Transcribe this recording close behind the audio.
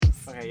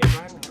Okay, yeah, go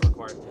ahead and hit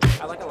record.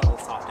 I like a little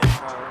soft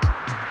intro.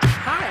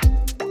 Hi!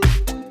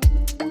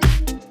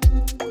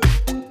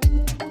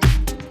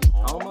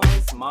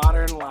 Almost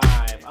Modern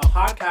Live, a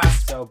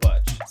podcast so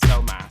butch,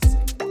 so massy.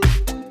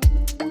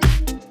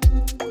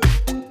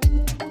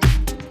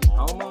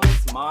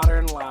 Almost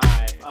Modern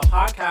Live, a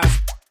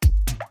podcast.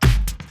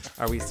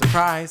 Are we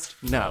surprised?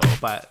 No,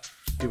 but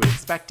do we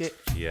expect it?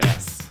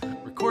 Yes.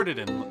 Recorded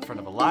in front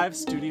of a live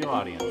studio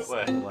audience.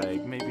 What?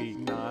 Like, maybe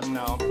not.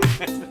 No.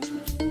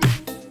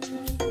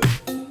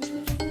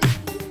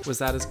 Was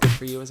that as good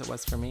for you as it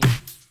was for me?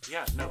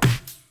 Yeah, no.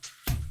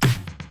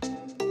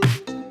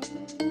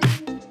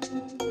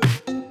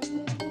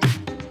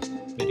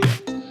 Video.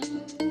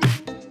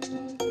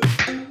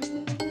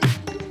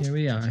 Here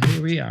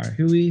we are.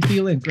 Who we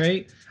feeling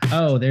great?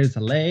 Oh, there's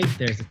a leg,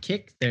 there's a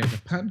kick, there's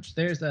a punch,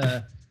 there's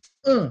a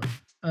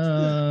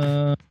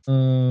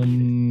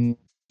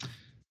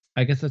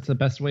I guess that's the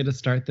best way to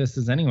start this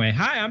is anyway.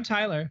 Hi, I'm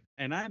Tyler.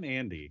 And I'm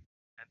Andy.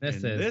 And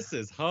this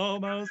is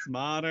Homo's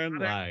Modern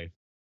Life.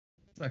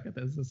 Look at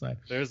this way.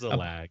 There's a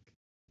lag.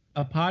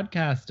 A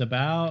podcast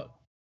about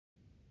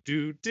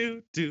Do.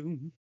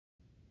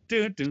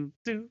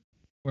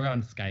 we're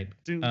on Skype.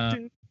 Do.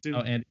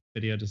 Oh, Andy's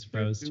video just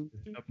froze.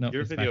 No,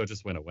 Your it's video back.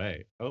 just went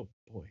away. Oh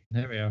boy.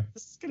 There we go.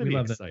 This is gonna We be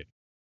love it. exciting.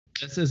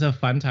 This is a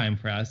fun time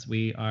for us.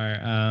 We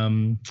are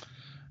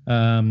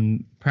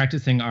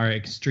practicing our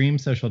extreme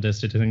social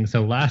distancing.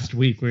 So last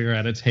week we were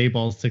at a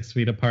table 6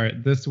 feet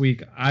apart. This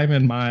week I'm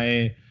in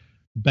my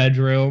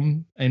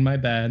bedroom, in my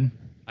bed.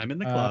 I'm in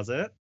the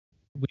closet.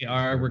 We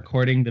are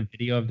recording the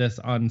video of this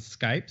on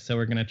Skype, so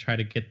we're going to try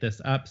to get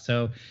this up.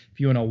 So if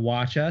you want to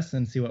watch us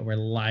and see what we're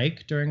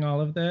like during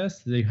all of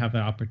this, you have an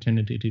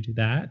opportunity to do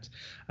that.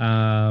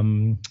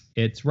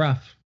 It's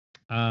rough.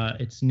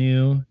 It's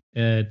new.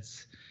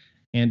 It's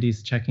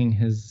Andy's checking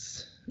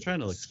his I'm trying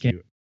to look skin.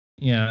 cute.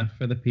 Yeah,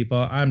 for the people.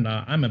 I'm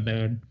not. I'm a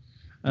bird.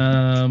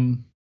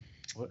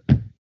 What?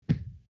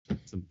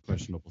 Some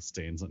questionable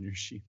stains on your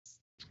sheets.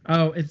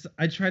 Oh,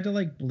 I tried to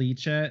like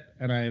bleach it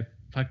and I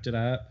fucked it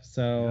up.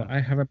 So Yeah. I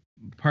have a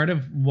part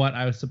of what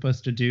I was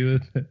supposed to do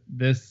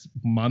this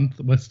month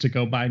was to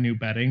go buy new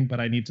bedding, but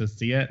I need to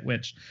see it,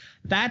 which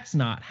that's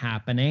not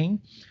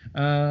happening.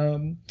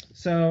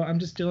 So I'm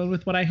just dealing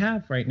with what I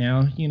have right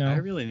now, you know. I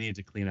really need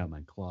to clean out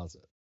my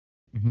closet.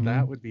 Mhm.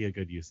 That would be a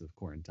good use of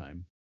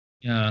quarantine.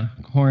 Yeah,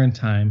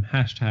 quarantine,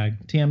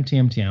 hashtag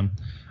TM.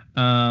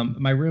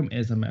 My room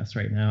is a mess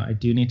right now. I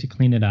do need to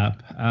clean it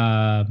up.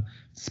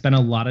 Spent a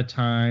lot of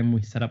time.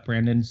 We set up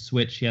Brandon's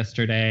Switch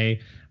yesterday.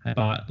 I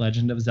bought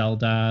Legend of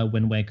Zelda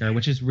Wind Waker,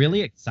 which is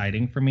really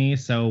exciting for me.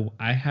 So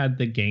I had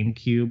the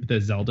GameCube, the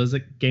Zelda's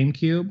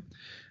GameCube.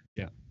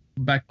 Yeah.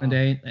 Back in the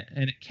day,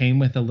 and it came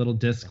with a little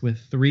disc with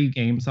 3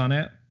 games on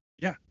it.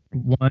 Yeah.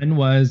 One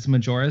was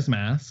Majora's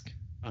Mask,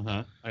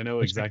 I know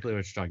exactly what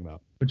you're talking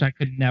about. which I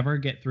could never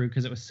get through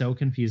because it was so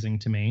confusing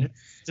to me.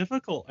 It's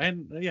difficult,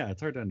 and yeah,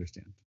 it's hard to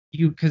understand.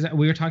 Because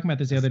we were talking about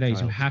this the As other a day, you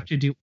child, have to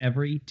do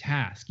every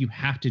task. You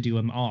have to do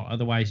them all,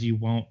 otherwise you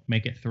won't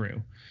make it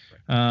through.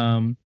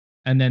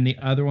 And then the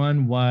other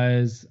one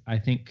was, I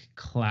think,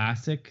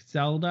 Classic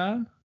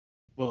Zelda.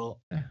 Well,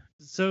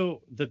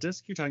 so the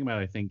disc you're talking about,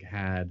 I think,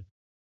 had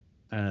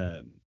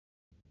the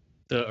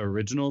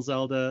original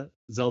Zelda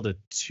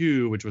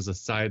 2, which was a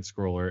side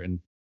scroller and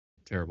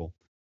terrible.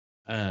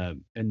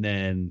 And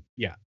then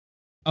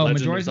Oh, Legend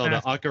Majora's of Zelda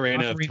Mask,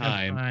 Ocarina of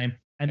Time. and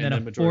and then then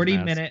a Majora's 40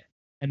 Mask. minute,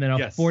 and then a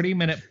Yes.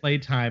 40-minute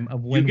playtime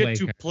of You Wind get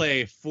Waker to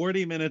play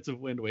 40 minutes of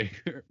Wind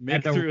Waker. at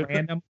Make the through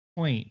random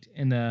point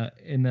in the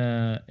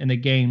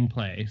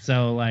gameplay.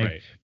 So like,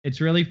 right. it's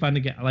really fun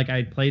to get, like,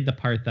 I played the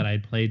part that I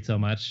played so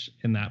much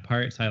in that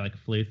part, so I like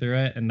flew through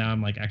it, and now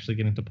I'm like actually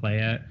getting to play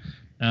it.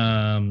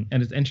 And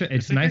it's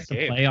it's a nice good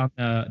to game. play on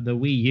the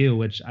Wii U,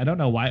 which I don't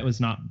know why it was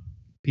not,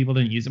 people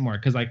didn't use it more,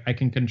 because like I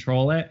can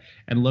control it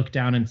and look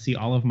down and see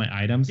all of my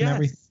items and Yes.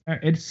 everything.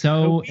 It's The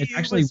Wii it's U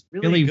actually was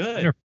really good.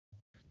 wonderful.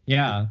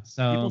 Yeah,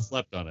 so People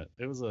slept on it.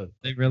 It was a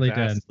they really did.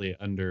 vastly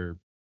under.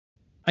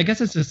 I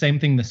guess it's the same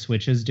thing the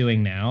Switch is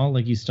doing now.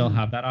 Like you still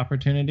have that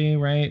opportunity,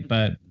 right?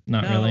 But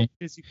not really.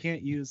 Because you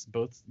can't use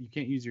both. You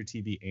can't use your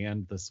TV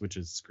and the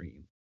Switch's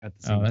screen at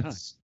the Oh, same time.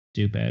 that's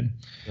stupid.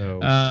 So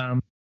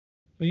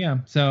But yeah,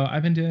 so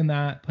I've been doing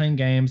that, playing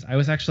games. I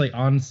was actually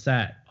on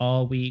set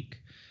all week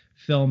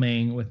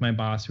filming with my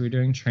boss. We were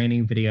doing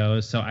training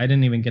videos, so I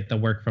didn't even get the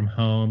work from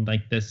home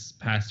like this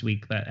past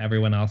week that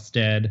everyone else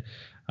did.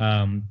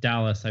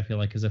 Dallas, I feel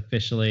like, is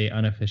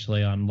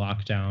unofficially on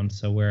lockdown,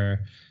 so we're,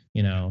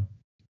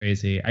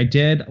 crazy. I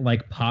did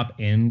like pop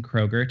in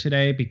Kroger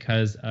today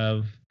because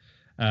of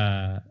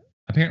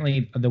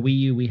apparently the Wii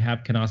U we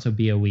have can also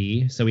be a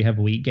Wii, so we have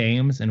Wii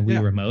games and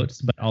Wii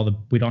remotes, but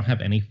we don't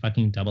have any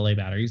fucking AA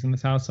batteries in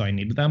this house, so I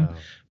needed them. Oh.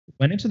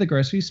 Went into the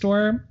grocery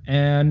store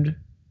and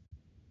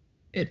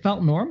it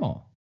felt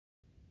normal.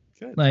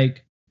 Good.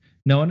 Like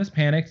no one has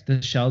panicked.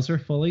 The shelves were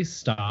fully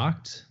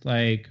stocked.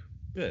 Like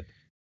Good.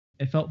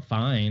 it felt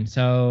fine.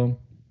 So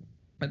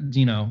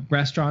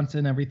restaurants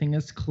and everything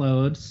is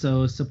closed,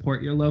 so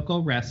support your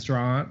local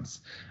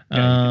restaurants. Yeah,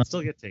 you can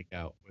still get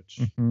takeout, which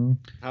Mhm.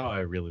 how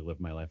I really live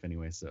my life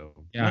anyway.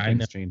 So Yeah, I know.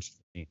 nothing's changed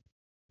for me.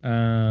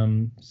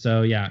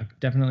 So yeah,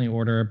 definitely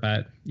order,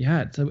 but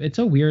yeah, it's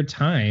a weird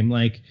time.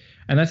 Like,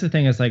 and that's the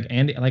thing is like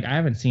Andy, like I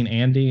haven't seen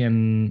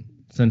Andy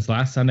since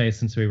last Sunday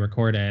since we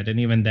recorded, and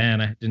even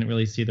then I didn't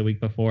really see the week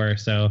before.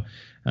 So,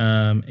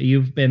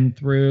 you've been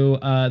through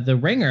the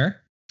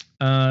Ringer.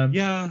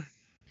 Yeah.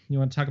 You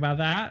want to talk about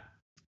that?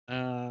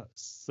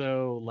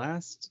 So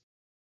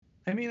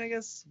I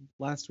guess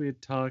last we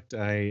had talked,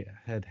 I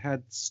had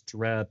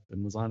strep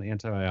and was on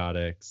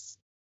antibiotics.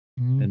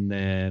 Mhm. And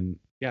then,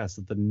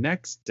 so the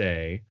next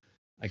day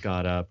I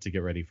got up to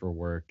get ready for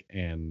work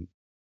and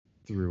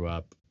threw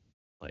up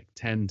like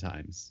 10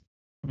 times.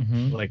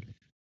 Mhm. Like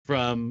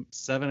from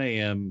 7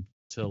 a.m.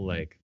 till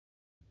like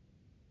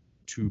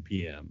 2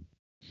 p.m.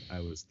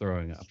 I was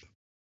throwing up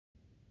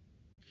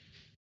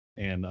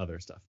and other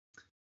stuff.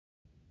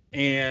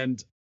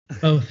 And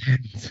Both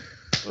ends.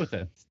 both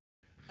ends.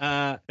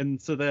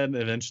 And so then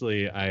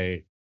eventually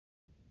I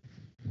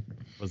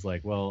was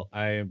like, well,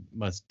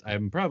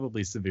 I'm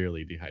probably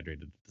severely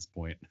dehydrated at this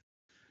point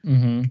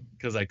Mm-hmm.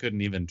 because I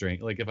couldn't even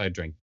drink. Like if I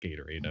drank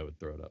Gatorade, I would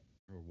throw it up,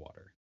 or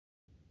water.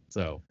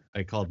 So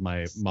I called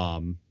my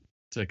mom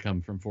to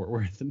come from Fort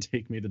Worth and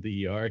take me to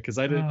the ER because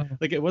I didn't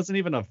like it wasn't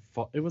even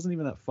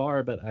that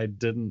far, but I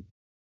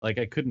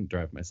couldn't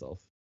drive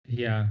myself.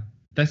 Yeah.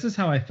 This is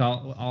how I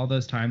felt all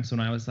those times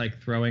when I was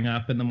like throwing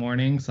up in the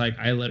mornings. Like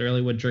I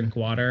literally would drink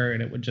water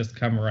and it would just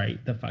come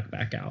right the fuck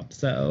back out.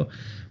 So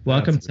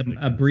welcome That's to really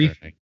a brief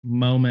concerning.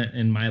 moment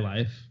in my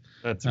life.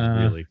 That's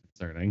really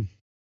concerning.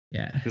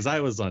 Yeah. Because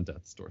I was on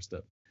death's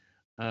doorstep.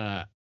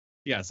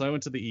 So I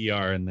went to the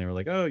ER and they were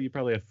like, oh, you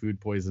probably have food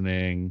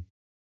poisoning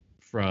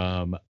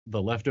from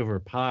the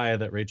leftover pie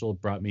that Rachel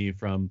brought me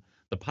from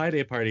the Pie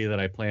Day party that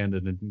I planned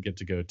and didn't get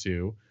to go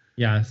to.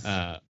 Yes.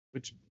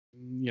 Which,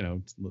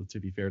 to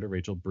be fair to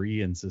Rachel,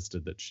 Brie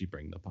insisted that she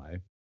bring the pie.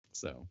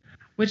 So.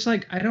 Which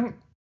like I don't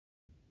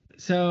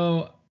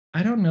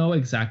know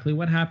exactly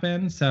what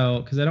happened.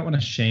 So because I don't want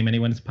to shame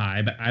anyone's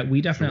pie, but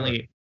we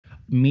definitely,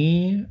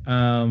 me,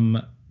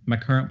 my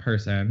current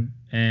person,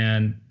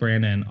 and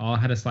Brandon all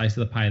had a slice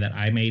of the pie that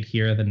I made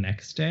here the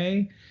next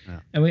day. Yeah.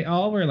 And we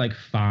all were like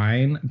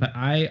fine, but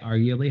I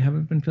arguably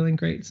haven't been feeling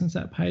great since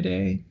that pie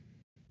day.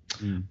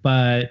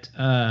 But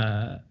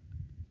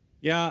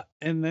yeah,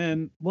 and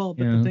then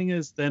the thing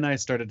is, then I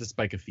started to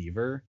spike a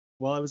fever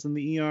while I was in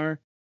the ER,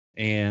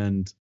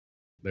 and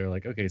they're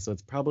like, okay, so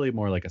it's probably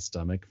more like a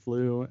stomach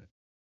flu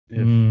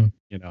if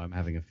I'm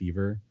having a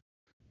fever.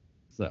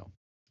 So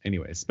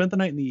anyway, spent the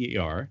night in the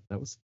ER. That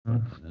was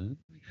fun.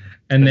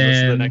 And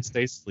then the next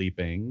day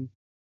sleeping.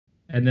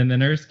 And then the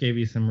nurse gave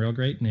you some real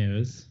great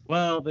news.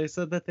 Well, they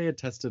said that they had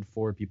tested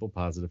 4 people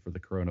positive for the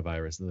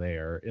coronavirus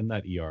there in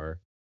that ER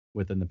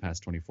within the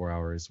past 24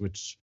 hours,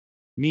 which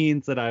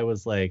means that I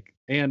was like,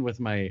 and with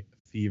my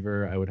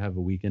fever, I would have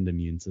a weakened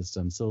immune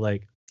system. So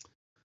like,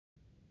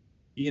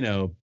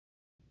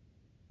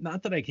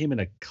 not that I came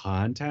into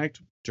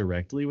contact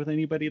directly with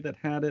anybody that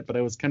had it, but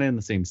I was kind of in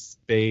the same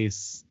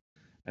space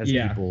as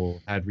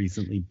people had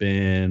recently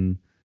been.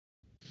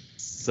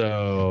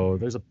 So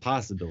there's a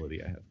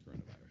possibility I have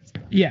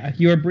coronavirus. Yeah,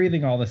 you were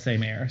breathing all the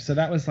same air. So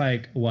that was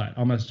like, what,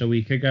 almost a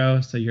week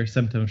ago? So your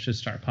symptoms should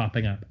start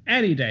popping up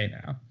any day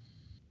now.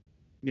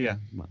 Yeah.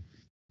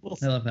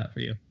 I love that for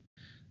you.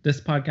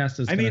 This podcast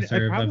is going to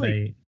serve I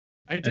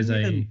didn't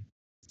even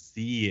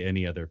see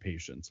any other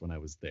patients when I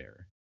was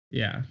there.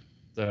 Yeah.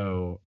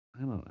 So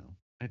I don't know.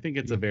 I think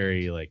it's a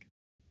very like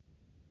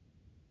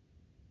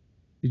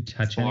you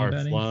touch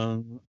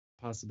far-flung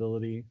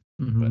possibility,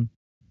 but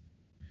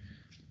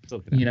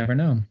you never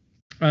know.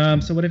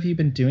 So what have you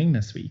been doing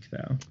this week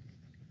though?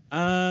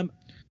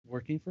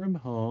 Working from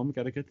home,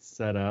 got a good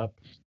setup.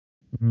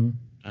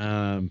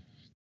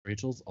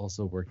 Rachel's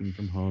also working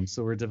from home,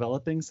 so we're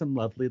developing some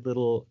lovely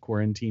little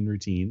quarantine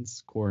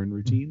routines.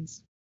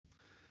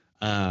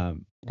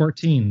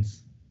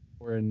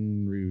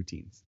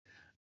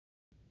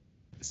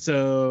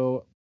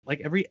 So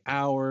like every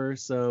hour or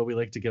so, we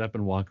like to get up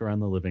and walk around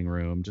the living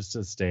room just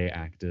to stay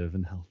active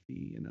and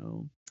healthy,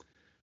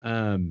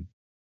 By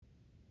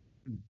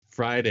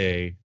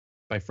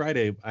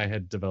Friday, I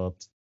had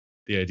developed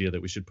the idea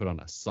that we should put on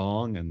a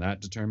song, and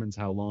that determines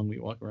how long we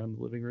walk around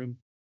the living room.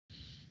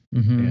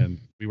 And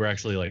we were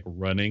actually like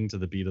running to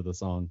the beat of the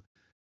song,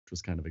 which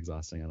was kind of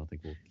exhausting. I don't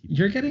think we'll keep.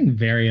 You're getting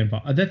very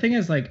involved. The thing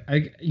is, like,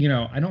 I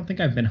don't think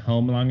I've been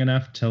home long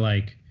enough to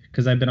like,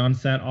 because I've been on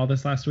set all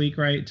this last week,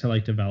 right, to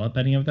like develop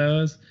any of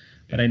those.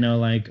 But I know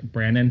like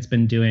Brandon's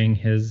been doing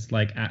his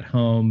like at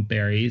home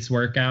berries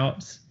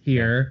workouts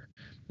here,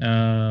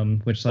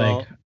 which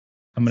like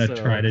I'm gonna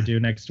try to do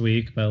next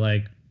week, but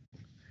like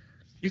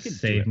you can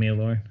save me,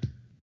 Lord.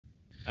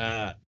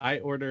 I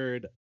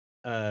ordered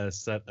a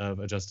set of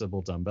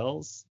adjustable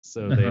dumbbells,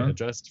 so they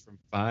adjust from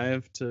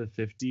 5 to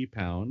 50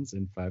 pounds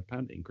in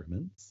 5-pound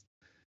increments,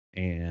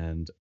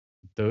 and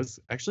those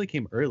actually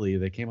came early.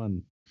 They came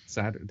on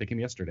Saturday. They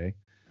came yesterday.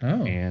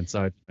 Oh, And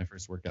so I did my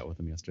first workout with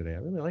them yesterday. I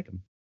really like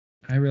them.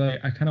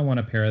 I kind of want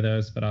a pair of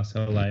those, but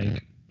also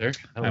like They're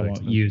I hella won't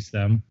expensive. use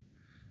them.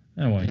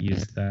 I won't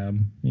use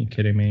them. Are you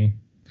kidding me?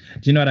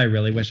 Do you know what I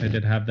really wish I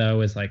did have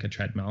though is like a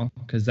treadmill,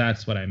 because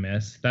that's what I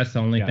miss. That's the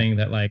only Yeah. thing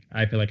that like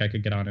I feel like I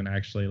could get on and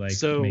actually like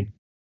So- make,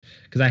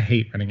 because I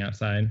hate running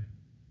outside.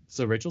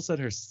 So Rachel said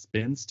her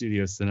spin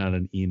studio sent out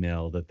an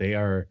email that they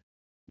are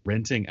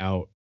renting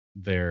out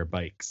their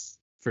bikes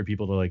for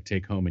people to like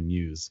take home and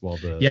use while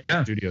the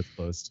Yeah. studio's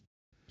closed.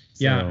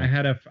 Yeah, So-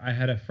 I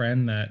had a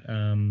friend that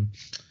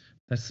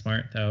that's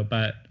smart though,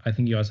 but I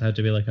think you also have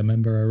to be like a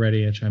member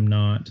already, which I'm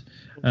not.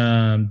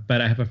 But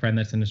I have a friend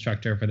that's an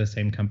instructor for the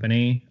same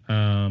company,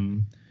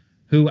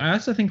 who I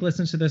also think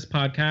listens to this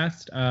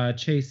podcast,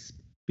 Chase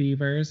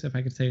Beavers, if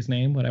I could say his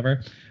name,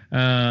 whatever.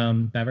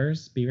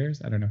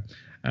 Beavers, I don't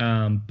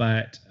know.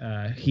 But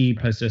he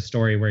posted a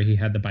story where he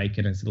had the bike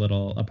in his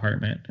little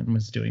apartment and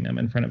was doing them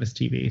in front of his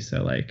TV.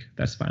 So like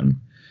that's fun.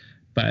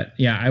 But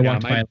yeah, I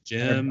walked my by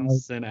gym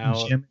sent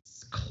out. gym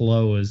is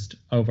closed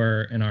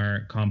over in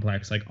our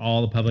complex. Like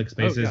all the public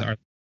spaces yeah. are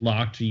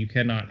locked. You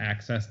cannot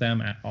access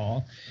them at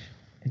all.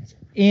 It's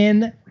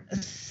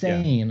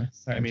insane.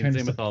 Sorry, I I'm mean, trying to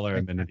same with stop- all our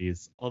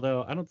amenities.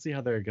 Although I don't see how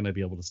they're going to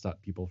be able to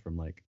stop people from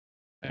like.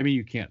 I mean,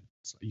 you can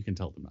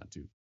tell them not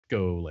to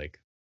go like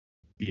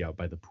be out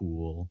by the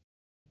pool.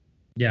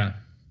 Yeah.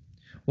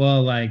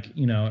 Well, like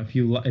if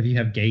you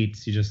have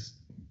gates, you just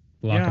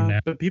lock them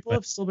down. But people But-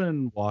 have still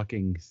been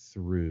walking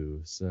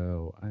through,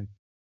 so I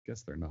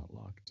guess they're not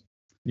locked.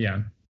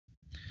 Yeah.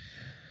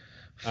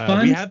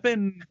 Fun. We have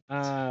been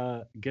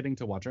getting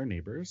to watch our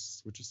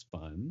neighbors, which is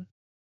fun.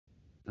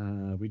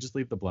 We just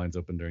leave the blinds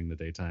open during the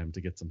daytime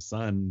to get some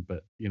sun,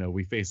 but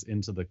we face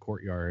into the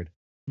courtyard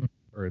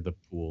or the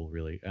pool,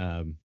 really.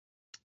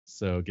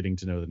 So getting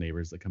to know the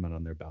neighbors that come out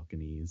on their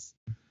balconies.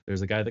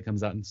 There's a guy that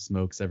comes out and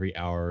smokes every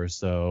hour or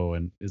so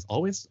and is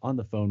always on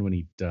the phone when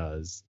he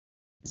does.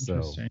 So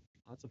Interesting.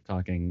 lots of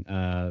talking.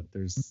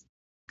 There's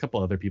a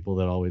couple other people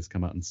that always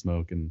come out and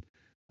smoke, and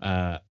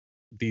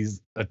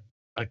these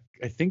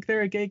I think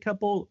they're a gay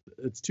couple.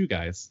 It's two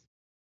guys,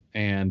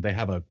 and they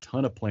have a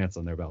ton of plants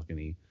on their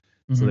balcony.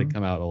 So they Mhm.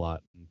 come out a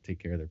lot and take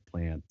care of their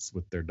plants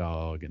with their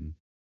dog. And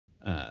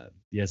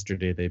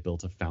yesterday they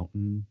built a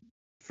fountain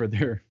for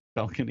their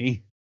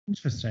balcony.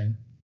 Interesting.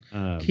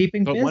 But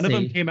Keeping one of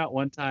them busy. came out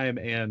one time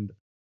and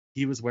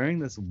he was wearing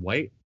this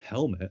white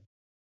helmet.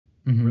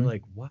 Mhm. We're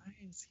like, why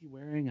is he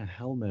wearing a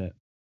helmet?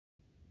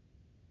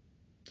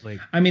 Like,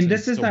 I mean,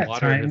 just this is to that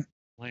water time. his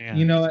plants.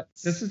 You know what?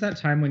 This is that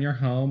time when you're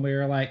home where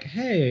you're like,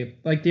 hey,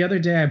 like the other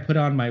day I put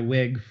on my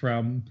wig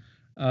from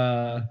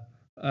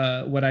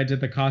when I did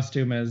the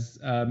costume as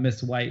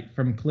Miss White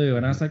from Clue,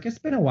 and I was like, it's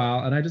been a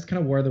while, and I just kind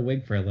of wore the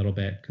wig for a little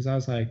bit because I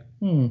was like,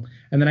 and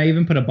then I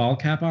even put a ball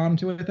cap on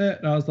to with it,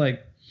 and I was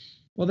like,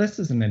 well, this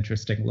is an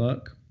interesting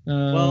look.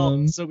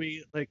 Well, so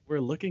we're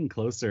looking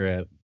closer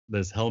at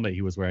this helmet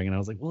he was wearing, and I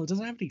was like, well, it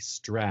doesn't have any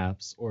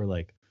straps or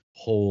like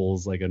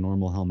holes like a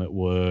normal helmet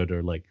would,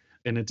 or like,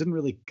 and it didn't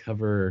really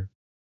cover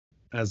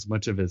as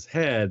much of his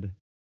head.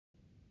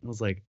 I was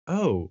like,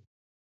 oh,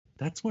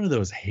 that's one of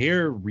those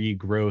hair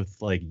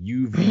regrowth like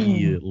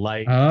UV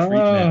light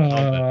treatment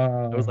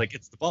helmet. I was like,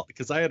 it's the bald,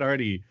 because I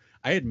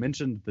had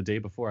mentioned the day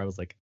before, I was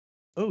like,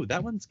 oh,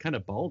 that one's kind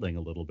of balding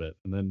a little bit.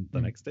 And then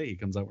the next day he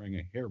comes out wearing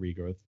a hair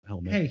regrowth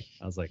helmet. hey,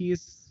 I was like,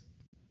 he's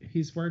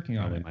working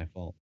on probably it. my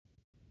fault.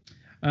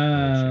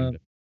 I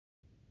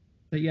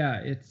But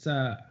yeah, it's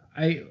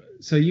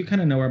so you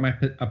kind of know where my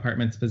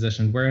apartment's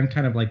positioned. We're in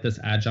kind of like this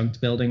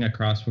adjunct building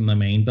across from the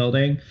main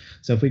building.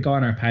 So if we go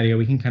on our patio,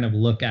 we can kind of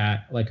look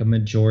at like a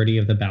majority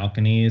of the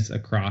balconies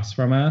across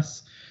from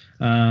us.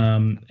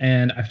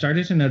 And I've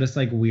started to notice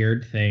like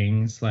weird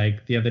things.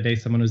 Like the other day,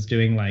 someone was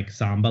doing like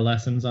samba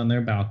lessons on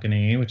their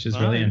balcony, which is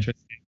really Fun.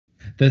 interesting.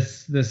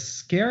 The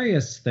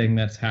scariest thing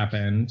that's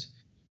happened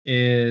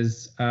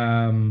is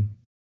I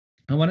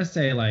want to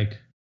say like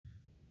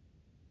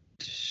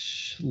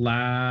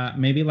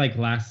maybe like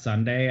last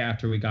Sunday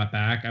after we got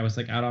back, I was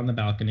like out on the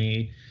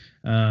balcony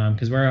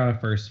because we're on a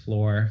first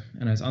floor,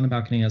 and I was on the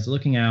balcony. I was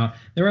looking out.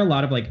 There were a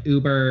lot of like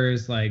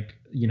Ubers, like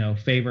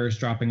favors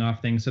dropping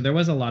off things. So there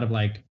was a lot of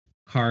like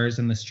cars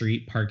in the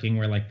street parking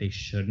where like they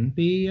shouldn't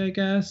be, I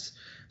guess.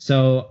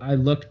 So I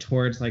looked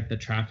towards like the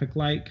traffic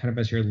light, kind of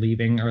as you're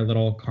leaving our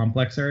little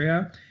complex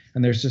area,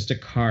 and there's just a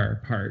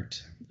car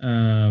parked.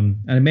 And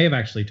I may have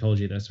actually told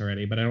you this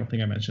already, but I don't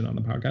think I mentioned it on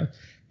the podcast.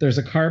 There's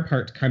a car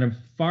parked kind of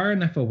far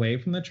enough away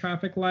from the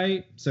traffic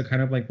light, so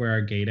kind of like where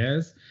our gate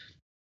is.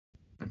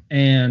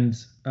 And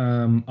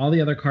all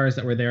the other cars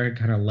that were there had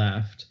kind of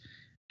left.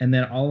 And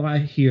then all I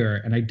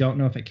hear, and I don't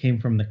know if it came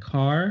from the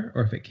car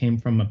or if it came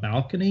from a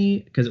balcony,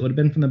 because it would have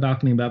been from the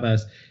balcony above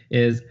us,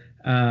 is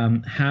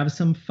have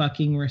some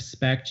fucking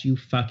respect, you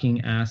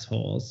fucking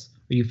assholes.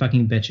 Or you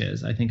fucking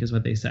bitches, I think is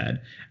what they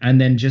said. And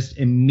then just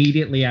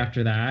immediately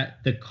after that,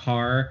 the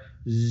car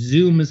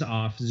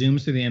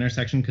zooms through the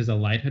intersection because the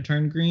light had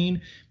turned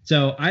green.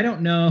 So I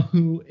don't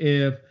know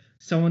if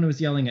someone was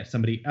yelling at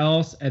somebody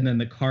else, and then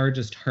the car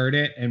just heard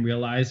it and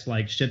realized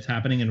like shit's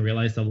happening and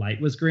realized the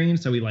light was green,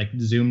 so we like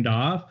zoomed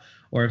off.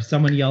 Or if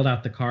someone yelled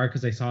out the car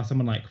because they saw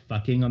someone like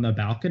fucking on the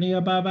balcony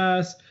above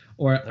us,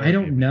 or I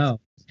don't know.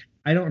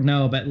 I don't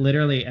know, but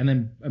literally, and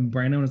then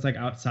Brandon was like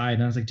outside,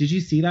 and I was like, "Did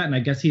you see that?" And I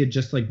guess he had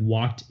just like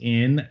walked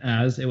in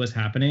as it was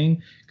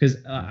happening, because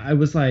I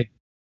was like,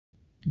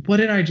 "What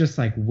did I just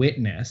like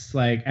witness?"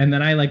 Like, and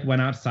then I like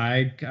went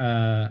outside.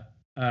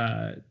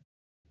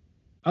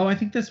 Oh, I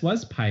think this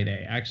was Pi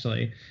Day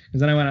actually,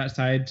 because then I went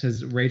outside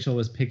because Rachel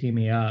was picking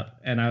me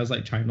up, and I was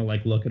like trying to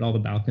like look at all the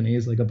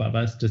balconies like above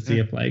us to see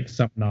if like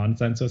some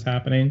nonsense was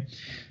happening.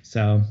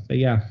 So, but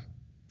yeah,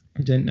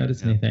 I didn't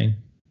notice anything.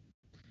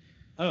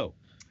 Oh.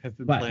 Have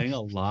been playing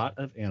a lot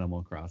of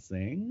Animal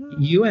Crossing.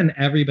 You and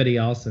everybody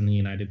else in the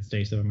United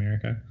States of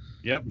America.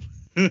 Yep.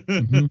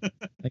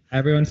 Like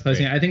everyone's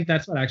posting. I think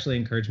that's what actually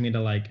encouraged me to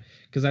like,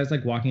 because I was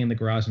like walking in the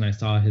garage and I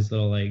saw his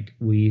little like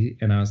Wii,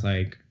 and I was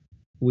like,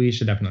 we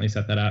should definitely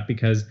set that up,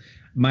 because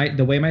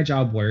the way my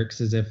job works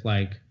is if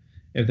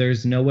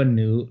there's no one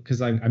new, because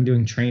I'm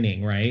doing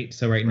training, right?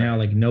 So right now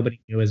like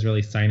nobody new is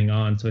really signing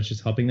on, so it's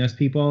just helping those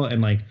people,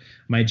 and like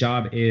my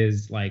job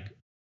is like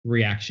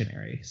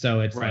reactionary, so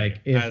it's like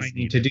if I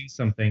need to do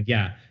something,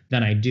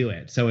 then I do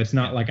it. So it's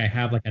not like I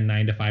have like a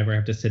 9 to 5 where I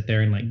have to sit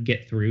there and like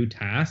get through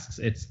tasks.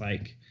 It's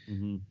like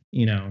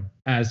you know,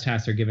 as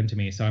tasks are given to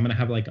me. So I'm gonna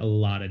have like a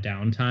lot of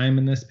downtime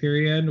in this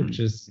period, which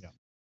is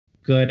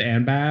good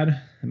and bad.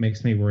 It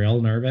makes me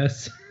real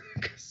nervous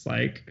because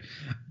like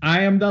I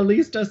am the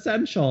least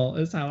essential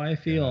is how I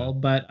feel.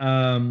 But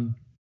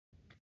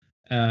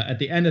at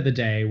the end of the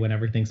day, when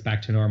everything's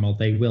back to normal,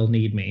 they will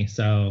need me.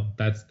 So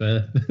that's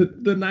the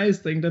the nice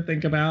thing to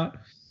think about.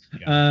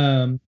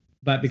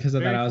 But because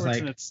of that, I was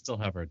like, to still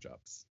have our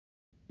jobs.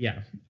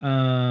 Yeah.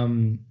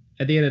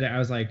 At the end of the day, I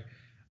was like,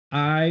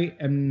 I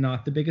am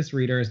not the biggest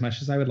reader as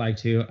much as I would like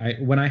to.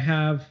 When I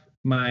have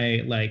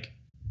my like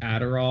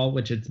Adderall,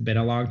 which it's been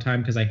a long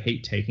time because I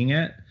hate taking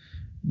it.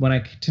 When I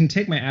can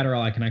take my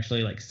Adderall, I can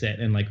actually like sit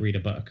and like read a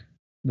book.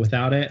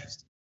 Without it,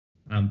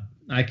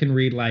 I can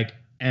read like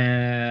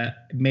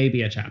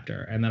maybe a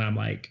chapter, and then I'm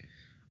like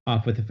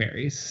off with the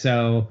fairies.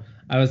 So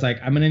I was like,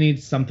 I'm gonna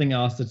need something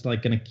else that's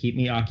like gonna keep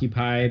me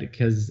occupied,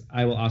 because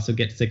I will also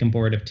get sick and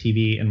bored of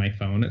TV and my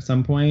phone at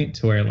some point,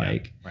 to where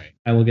like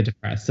I will get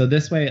depressed. So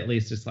this way, at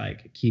least, it's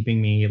like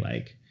keeping me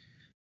like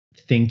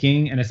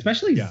thinking, and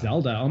especially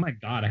Zelda. Oh my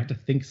god, I have to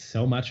think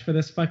so much for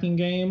this fucking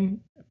game.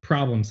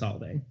 Problem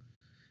solving.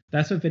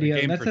 That's what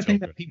video. That's the thing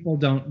that people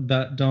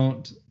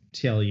don't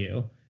tell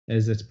you,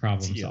 is it's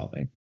problem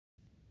solving.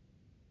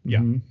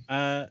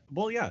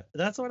 Well, yeah,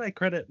 that's what I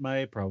credit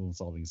my problem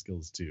solving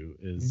skills to,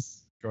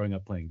 is growing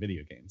up playing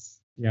video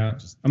games. Oh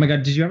my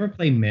god, did you ever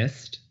play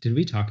Myst? Did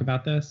we talk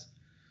about this?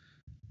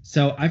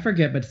 So I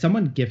forget, but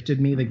someone gifted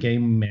me the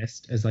game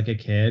Myst as like a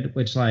kid,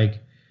 which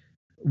like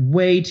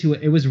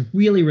it was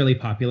really, really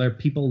popular.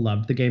 People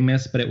loved the game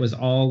Myst, but it was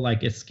all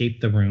like escape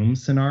the room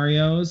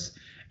scenarios,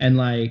 and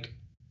like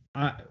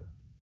I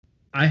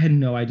had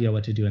no idea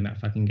what to do in that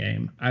fucking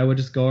game. I would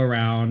just go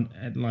around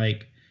and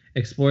like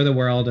explore the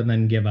world and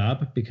then give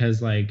up,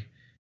 because like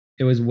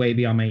it was way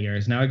beyond my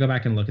years. Now I go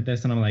back and look at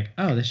this and I'm like,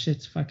 oh, this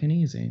shit's fucking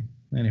easy.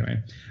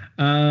 Anyway,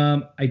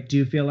 I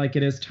do feel like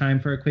it is time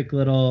for a quick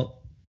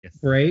little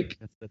break.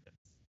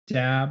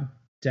 Dab.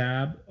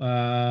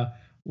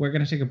 We're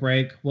gonna take a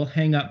break. We'll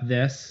hang up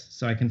this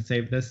so I can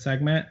save this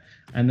segment,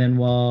 and then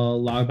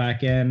we'll log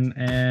back in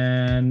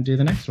and do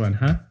the next one,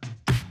 huh?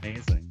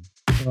 Amazing.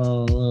 A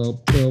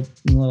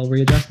little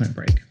readjustment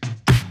break.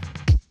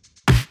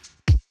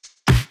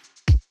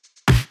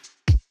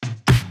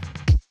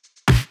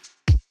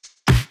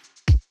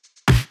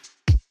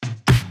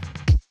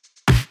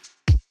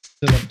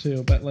 Sit up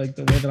too, but like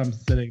the way that I'm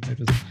sitting, they're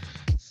just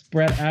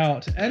spread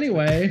out.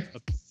 Anyway,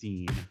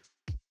 obscene.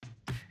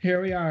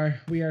 Here we are.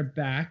 We are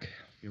back.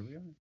 Here we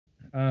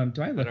are.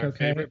 Do I look our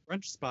okay? Favorite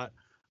brunch spot.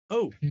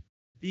 Oh,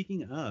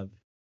 speaking of,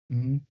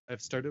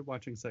 I've started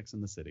watching Sex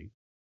and the City.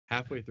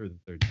 Halfway through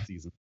the 3rd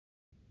season.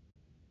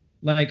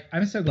 Like,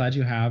 I'm so glad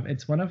you have.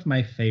 It's one of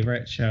my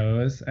favorite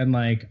shows, and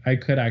like I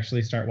could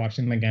actually start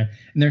watching them again.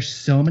 And there's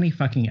so many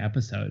fucking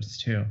episodes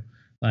too.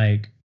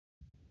 Like,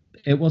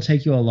 it will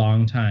take you a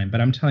long time,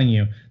 but I'm telling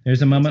you,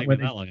 there's a moment where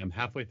not long. I'm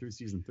halfway through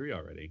season 3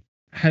 already.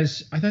 I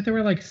thought there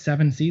were like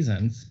 7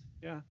 seasons.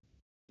 Yeah.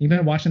 You've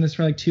been watching this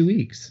for like 2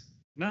 weeks.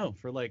 No,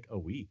 for like a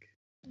week.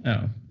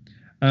 Oh.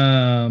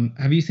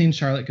 Have you seen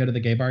Charlotte Go to the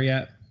Gay Bar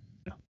yet?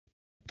 No.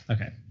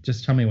 Okay,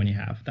 just tell me when you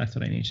have. That's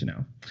what I need to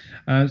know.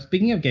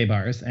 Speaking of gay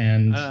bars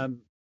and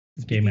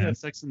gay men. Of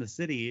Sex and the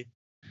City,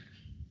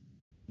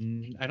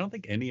 I don't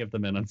think any of the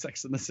men on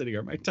Sex and the City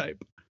are my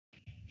type.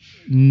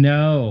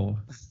 No.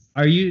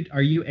 Are you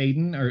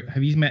Aiden, or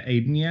have you met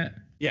Aiden yet?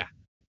 Yeah.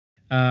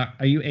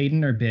 Are you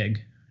Aiden or Big?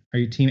 Are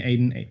you team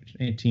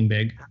Aiden, team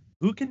Big?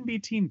 Who can be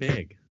team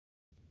Big?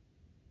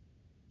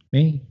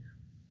 Me.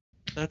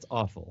 That's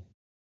awful.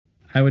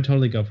 I would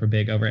totally go for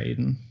Big over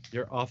Aiden.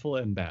 You're awful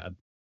and bad.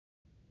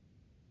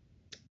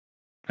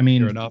 I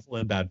mean, you're an awful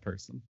and bad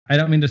person. I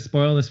don't mean to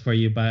spoil this for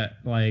you, but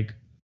like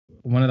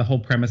one of the whole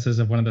premises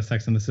of one of the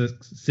Sex and the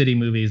City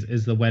movies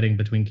is the wedding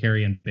between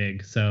Carrie and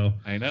Big. So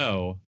I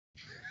know.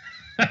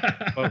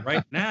 But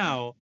right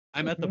now,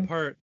 I'm at the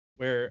part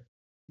where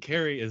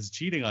Carrie is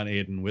cheating on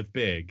Aiden with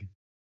Big.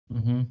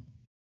 Mm-hmm.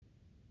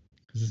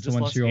 This is the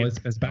one she always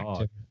goes back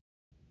to.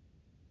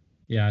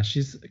 Yeah,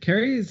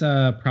 Carrie's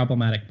a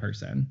problematic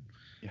person.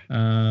 Yeah.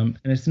 And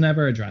it's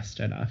never addressed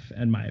enough,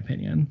 in my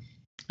opinion.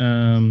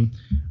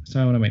 So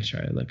I want to make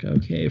sure I look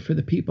okay for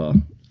the people.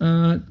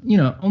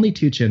 Only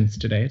 2 chins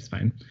today. It's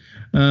fine.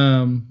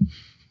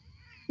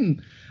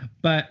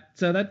 But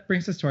so that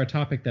brings us to our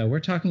topic, though.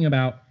 We're talking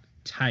about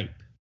type.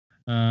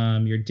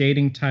 Your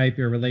dating type,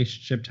 your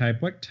relationship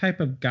type. What type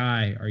of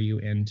guy are you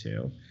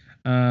into?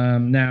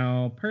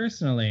 Now,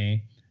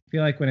 personally, I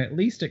feel like when at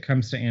least it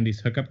comes to Andy's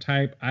hookup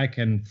type, I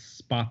can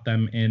spot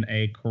them in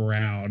a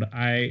crowd.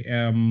 I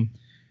am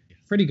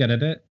pretty good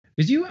at it.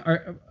 Because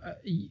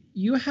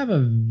you have a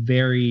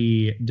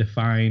very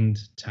defined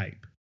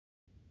type.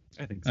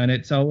 I think so. And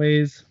it's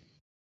always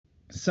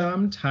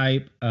some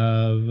type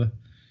of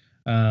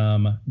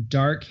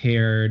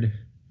dark-haired,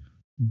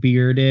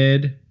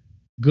 bearded,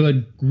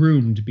 good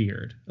groomed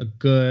beard. A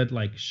good,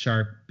 like,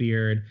 sharp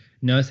beard.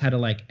 Knows how to,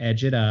 like,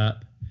 edge it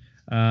up.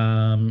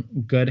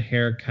 Good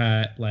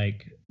haircut,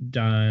 like,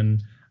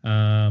 done.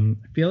 I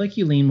feel like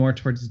you lean more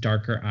towards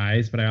darker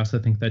eyes, but I also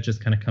think that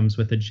just kind of comes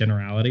with the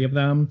generality of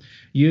them.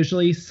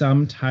 Usually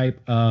some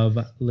type of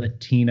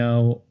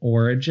Latino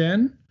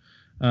origin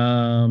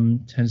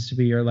tends to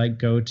be your like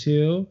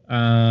go-to.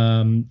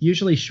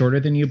 Usually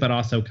shorter than you, but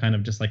also kind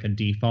of just like a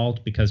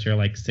default because you're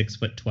like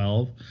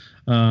 6'12".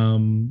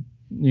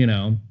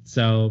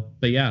 So,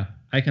 but yeah,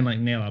 I can like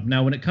nail up.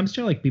 Now, when it comes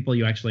to like people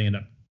you actually end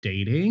up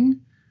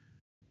dating,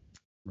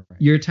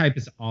 your type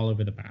is all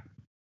over the map.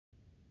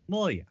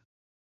 Well, yeah.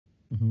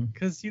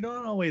 Because you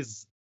don't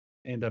always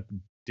end up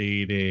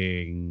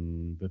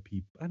dating the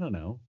people. I don't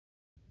know.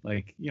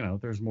 Like,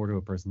 there's more to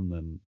a person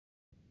than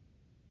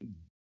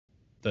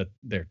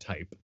their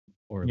type.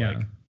 Or like,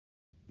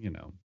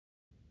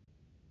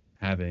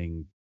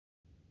 having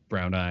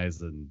brown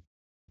eyes and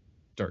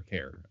dark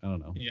hair. I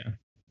don't know. Yeah.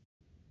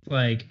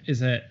 Like,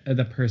 is it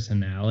the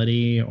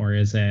personality or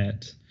is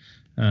it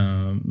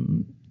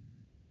the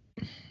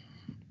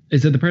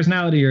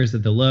personality or is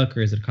it the look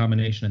or is it a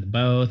combination of the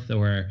both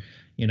or...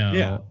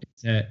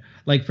 Is it,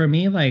 like for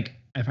me, like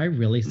if I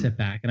really sit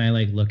back and I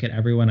like look at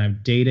everyone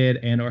I've dated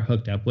and or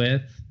hooked up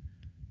with,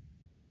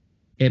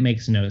 it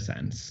makes no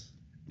sense.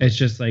 It's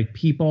just like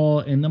people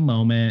in the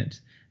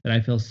moment that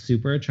I feel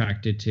super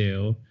attracted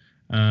to.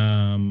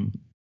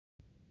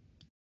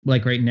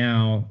 Like right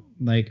now,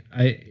 like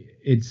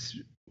it's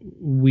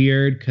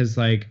weird because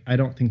like I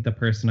don't think the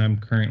person I'm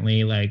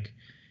currently like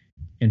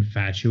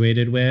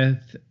infatuated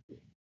with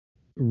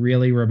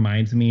really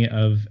reminds me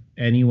of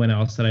anyone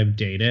else that I've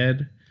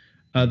dated,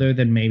 other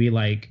than maybe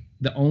like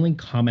the only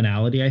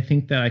commonality I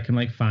think that I can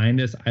like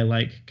find is I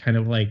like kind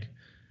of like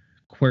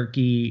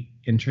quirky,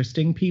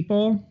 interesting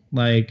people.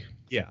 Like,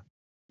 yeah,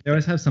 they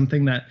always have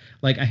something that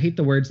like, I hate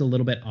the words a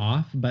little bit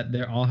off, but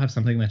they all have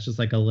something that's just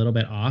like a little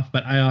bit off.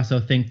 But I also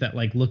think that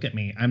like, look at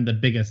me, I'm the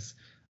biggest.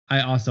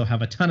 I also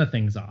have a ton of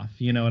things off.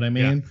 You know what I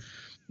mean?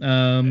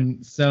 Yeah.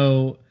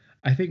 So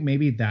I think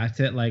maybe that's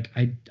it. Like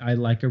I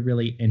like a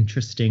really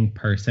interesting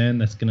person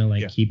that's gonna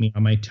like keep me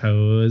on my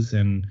toes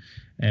and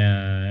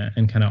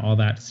kind of all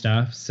that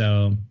stuff.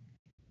 So,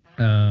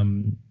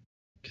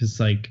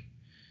 because like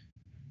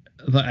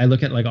I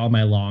look at like all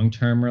my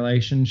long-term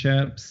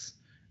relationships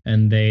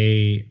and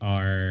they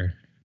were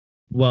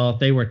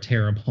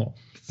terrible.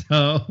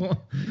 So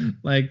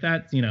like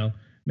that's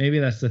maybe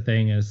that's the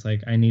thing is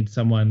like I need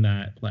someone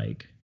that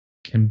like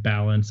can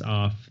balance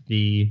off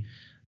the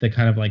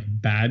kind of like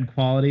bad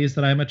qualities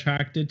that I'm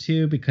attracted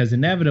to, because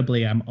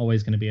inevitably I'm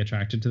always going to be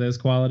attracted to those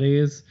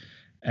qualities,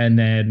 and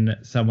then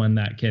someone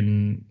that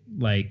can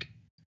like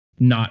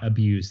not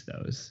abuse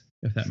those,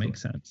 if that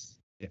makes sense.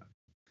 Yeah.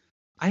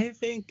 I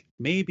think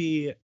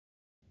maybe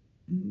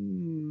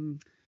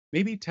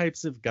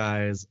types of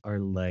guys are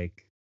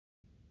like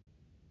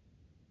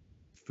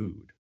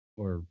food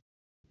or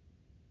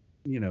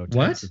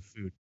types of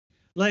food.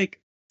 Like,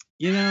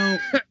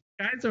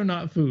 guys are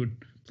not food.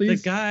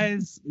 Please. The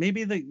guys,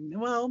 maybe like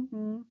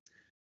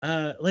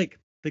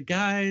the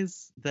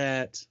guys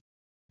that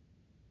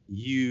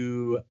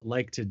you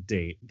like to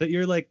date, that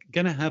you're like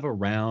gonna have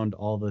around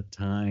all the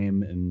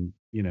time, and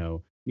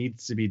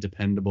needs to be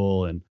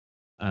dependable and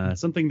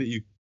something that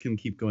you can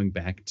keep going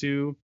back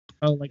to.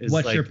 Oh, like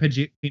what's like, your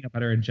peanut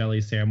butter and jelly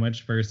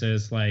sandwich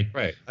versus like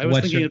right? I was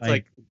thinking it's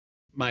like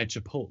my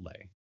Chipotle.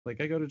 Like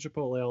I go to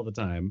Chipotle all the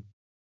time.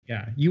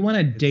 Yeah, you want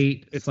to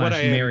date. It's what I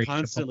am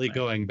constantly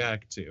going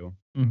back to.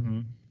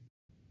 Mm-hmm.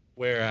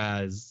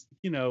 Whereas,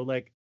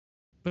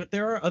 but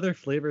there are other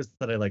flavors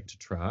that I like to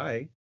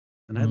try,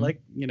 and I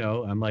like,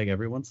 I'm like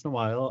every once in a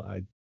while,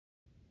 I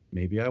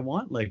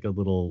want like a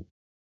little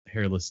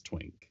hairless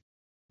twink,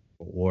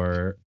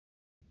 or,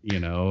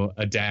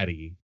 a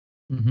daddy.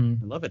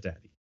 Mm-hmm. I love a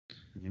daddy,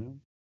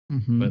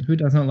 Mm-hmm. But who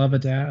doesn't love a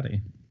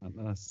daddy? Not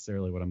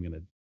necessarily what I'm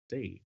gonna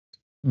date.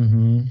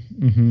 Mm-hmm.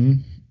 Mm-hmm.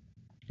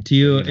 Do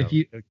you, But, if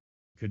you, it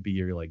could be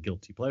your like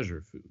guilty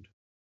pleasure food.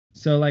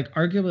 so like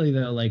arguably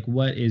though, like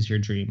what is your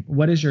dream?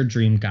 What is your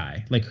dream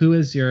guy? Like who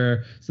is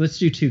your, so let's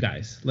do two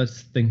guys.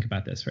 Let's think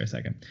about this for a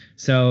second.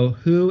 So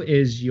who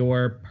is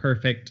your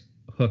perfect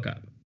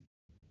hookup?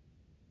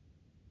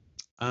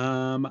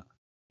 In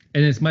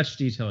as much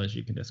detail as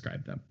you can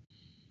describe them.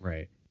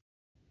 Right.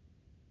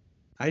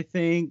 I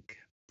think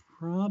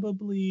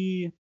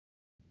probably,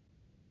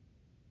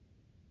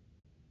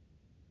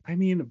 I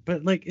mean,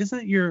 but like,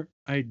 isn't your,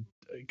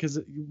 because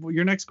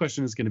your next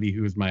question is going to be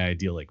who's my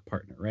ideal like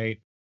partner, right?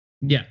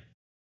 Yeah.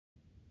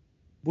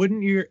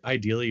 Wouldn't your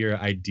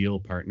ideal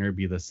partner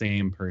be the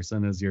same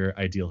person as your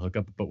ideal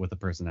hookup, but with a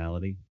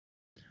personality?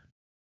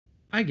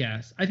 I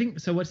guess. I think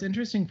so. What's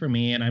interesting for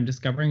me, and I'm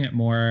discovering it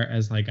more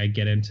as like I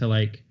get into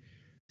like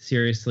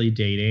seriously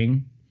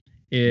dating,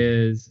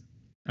 is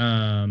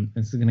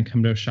this is gonna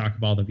come to a shock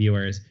of all the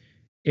viewers.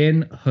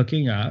 In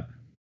hooking up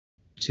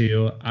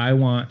to, I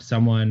want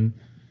someone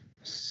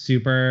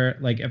super,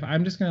 like if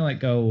I'm just gonna like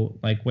go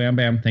like wham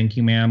bam thank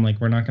you ma'am, like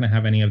we're not gonna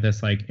have any of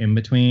this like in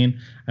between.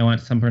 I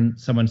want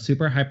someone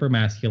super hyper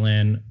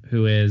masculine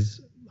who is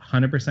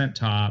 100%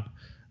 top,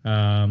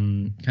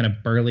 kind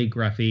of burly,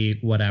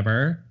 gruffy,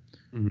 whatever.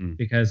 Mm-hmm.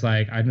 Because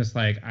like I'm just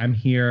like I'm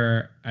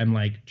here, I'm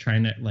like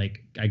trying to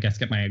like I guess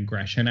get my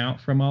aggression out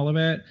from all of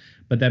it.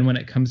 But then when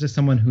it comes to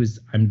someone who's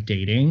I'm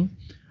dating,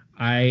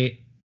 I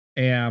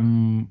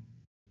am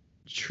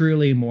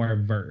truly more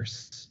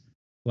versed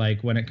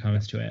like when it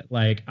comes to it.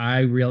 Like I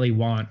really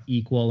want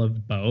equal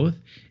of both.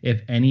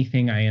 If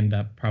anything, I end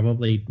up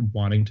probably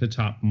wanting to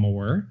top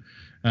more.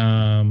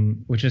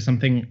 Which is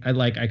something I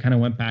kind of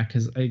went back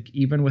because like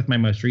even with my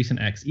most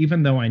recent ex,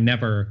 even though I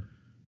never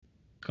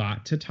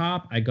got to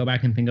top, I go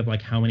back and think of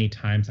like how many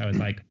times I was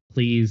like,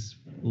 please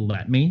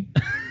let me.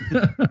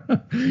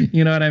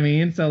 You know what I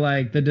mean? So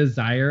like the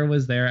desire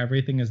was there,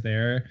 everything is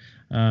there.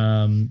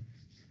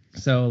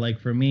 So like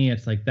for me,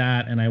 it's like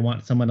that. And I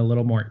want someone a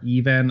little more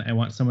even. I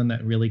want someone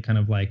that really kind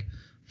of like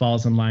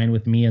falls in line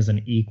with me as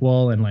an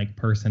equal and like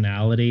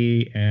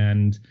personality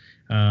and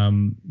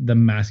the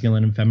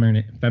masculine and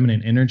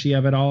feminine energy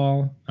of it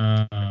all.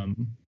 I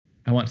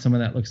want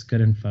someone that looks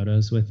good in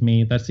photos with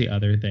me. That's the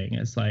other thing.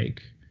 It's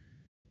like,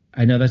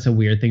 I know that's a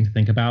weird thing to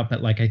think about,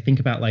 but like I think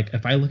about like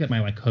if I look at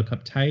my like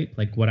hookup type,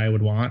 like what I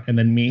would want, and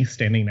then me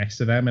standing next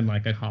to them in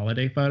like a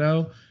holiday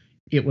photo,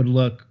 it would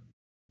look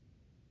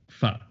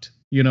fucked.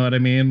 You know what I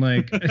mean?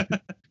 Like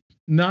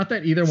not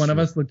that either one of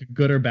us look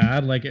good or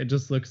bad, like it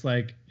just looks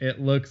like it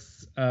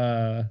looks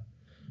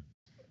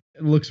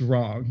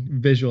wrong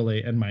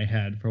visually in my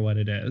head for what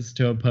it is,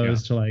 to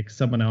oppose to like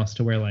someone else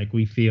to where like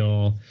we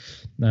feel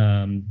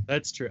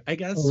that's true. I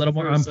guess a little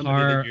more on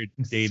par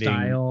dating,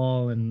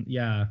 style and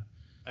yeah.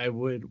 I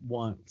would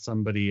want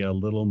somebody a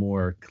little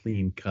more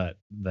clean cut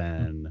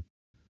than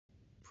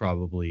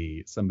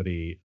probably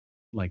somebody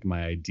like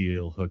my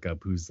ideal hookup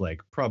who's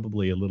like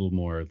probably a little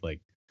more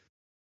like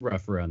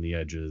rough around the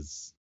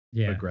edges,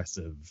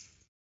 aggressive.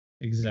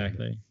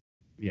 Exactly.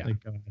 Yeah.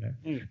 Like, go at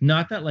it.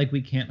 Not that like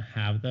we can't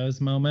have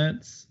those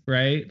moments,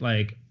 right?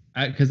 Like,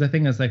 because the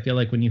thing is, I feel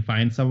like when you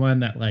find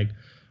someone that like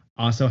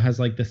also has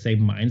like the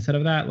same mindset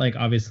of that, like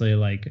obviously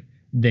like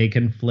they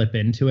can flip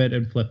into it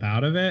and flip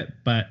out of it,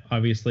 but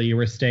obviously you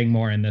were staying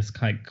more in this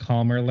like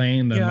calmer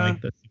lane than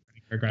like the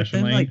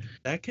aggression lane. Like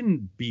that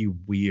can be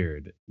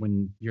weird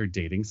when you're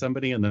dating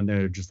somebody and then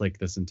they're just like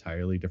this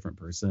entirely different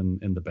person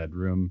in the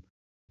bedroom.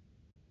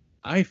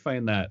 I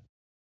find that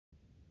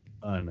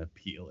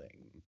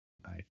unappealing,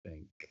 I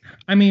think.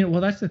 I mean,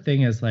 well, that's the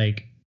thing is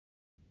like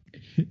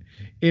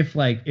if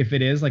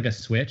it is like a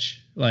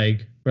switch,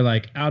 like we're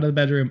like out of the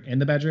bedroom, in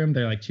the bedroom,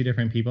 they're like two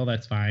different people,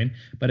 that's fine.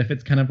 But if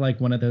it's kind of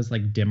like one of those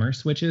like dimmer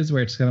switches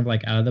where it's kind of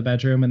like out of the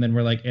bedroom and then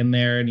we're like in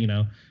there and, you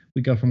know,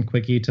 we go from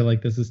quickie to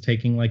like this is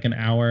taking like an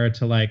hour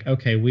to like,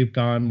 okay, we've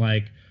gone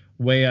like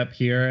way up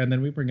here and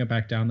then we bring it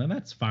back down, then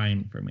that's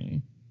fine for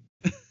me.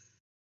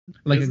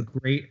 Like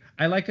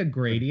I like a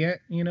gradient,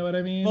 you know what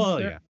I mean?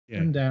 Well, yeah.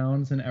 And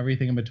downs and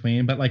everything in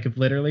between. But like if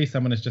literally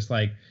someone is just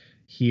like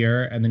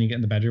here and then you get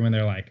in the bedroom and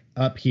they're like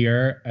up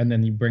here and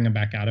then you bring them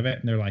back out of it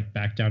and they're like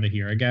back down to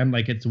here again,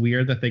 like it's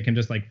weird that they can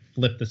just like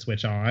flip the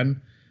switch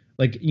on,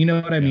 like, you know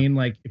what I mean?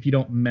 Like if you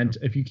don't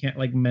if you can't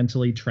like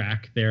mentally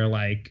track their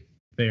like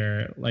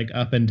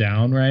up and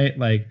down, right?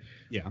 Like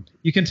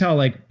you can tell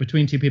like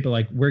between two people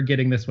like we're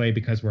getting this way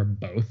because we're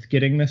both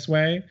getting this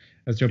way,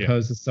 as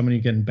opposed to someone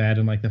you get in bed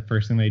and like the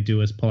first thing they do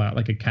is pull out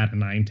like a cat of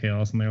nine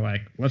tails and they're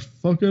like, let's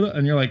fuck it up,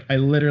 and you're like, I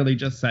literally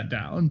just sat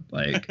down,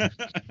 like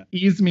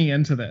ease me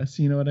into this,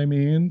 you know what I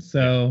mean?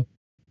 So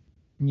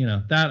you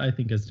know, that I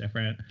think is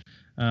different.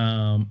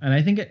 And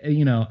I think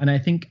and I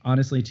think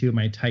honestly too,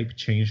 my type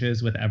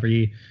changes with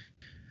every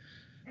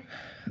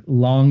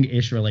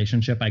long-ish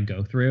relationship I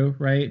go through,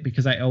 right?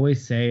 Because I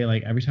always say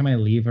like every time I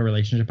leave a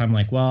relationship, I'm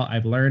like, well,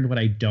 I've learned what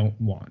I don't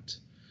want.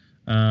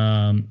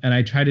 And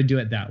I try to do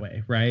it that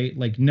way, right?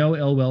 Like no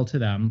ill will to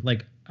them.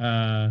 Like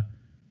I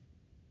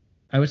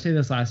would say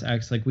this last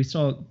ex, like we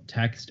still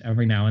text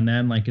every now and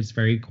then, like it's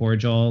very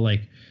cordial,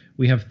 like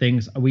we have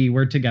things, we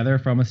were together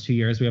for almost 2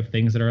 years. We have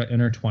things that are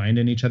intertwined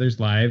in each other's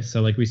lives.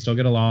 So like we still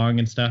get along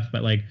and stuff,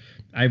 but like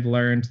I've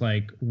learned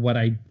like what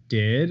I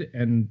did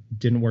and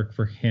didn't work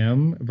for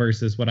him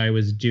versus what I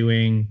was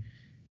doing,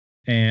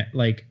 and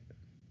like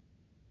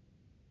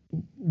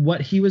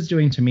what he was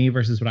doing to me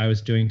versus what I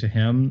was doing to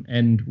him,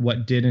 and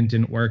what did and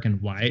didn't work and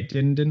why it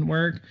didn't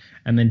work,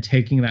 and then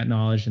taking that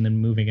knowledge and then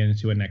moving it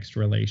into a next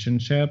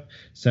relationship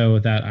so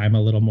that I'm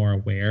a little more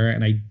aware.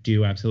 And I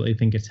do absolutely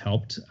think it's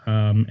helped.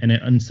 And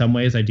in some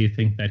ways I do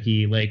think that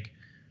he like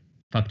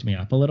fucked me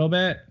up a little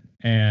bit.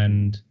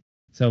 And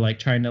so like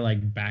trying to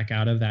like back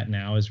out of that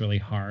now is really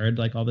hard,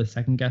 like all the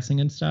second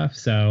guessing and stuff.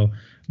 So,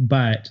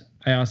 but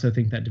I also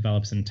think that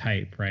develops in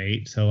type,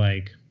 right? So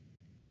like,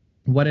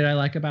 what did I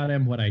like about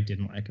him? What I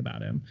didn't like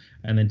about him,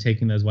 and then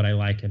taking those what I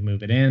like and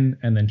move it in,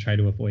 and then try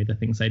to avoid the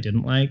things I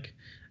didn't like,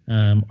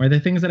 or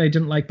the things that I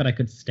didn't like but I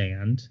could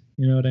stand.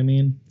 You know what I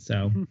mean?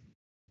 So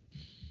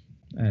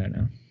I don't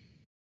know.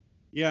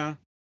 Yeah,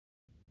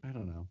 I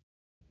don't know.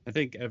 I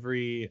think I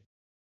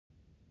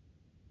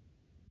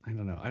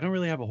don't know. I don't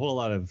really have a whole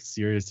lot of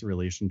serious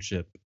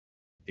relationship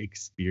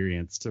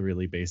experience to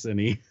really base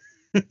any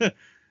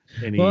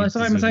Well, that's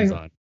what I'm saying.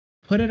 on.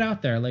 Put it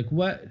out there. Like,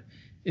 what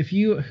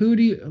who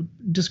do you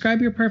describe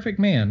your perfect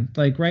man?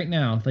 Like right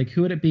now, like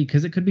who would it be?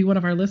 Because it could be one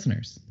of our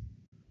listeners.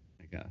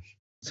 Oh my gosh.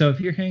 So if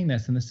you're hearing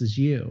this and this is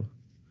you,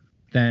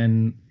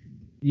 then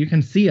you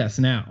can see us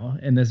now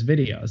in this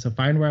video. So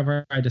find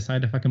wherever I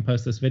decide to fucking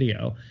post this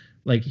video.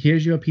 Like,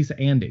 here's you a piece of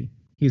Andy.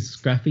 He's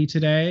scruffy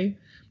today.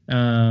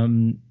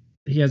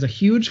 He has a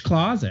huge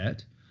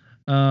closet.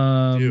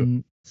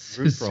 Room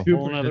for a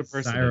whole other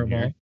person in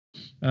here.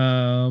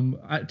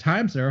 At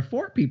times there are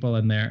 4 people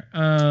in there.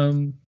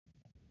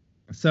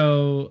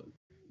 So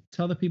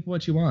tell the people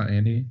what you want,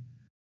 Andy.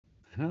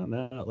 I don't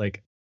know.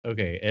 Like,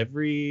 okay,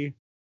 every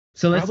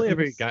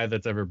guy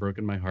that's ever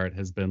broken my heart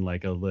has been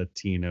like a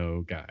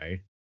Latino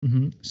guy.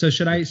 Mm-hmm. So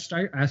should I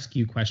start ask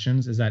you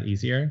questions? Is that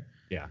easier?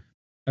 Yeah.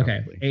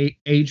 Okay.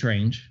 Age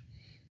range.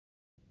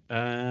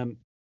 I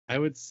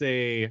would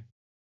say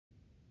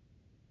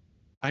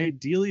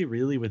ideally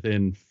really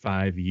within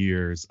 5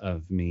 years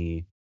of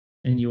me.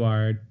 And you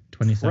are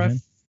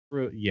 27?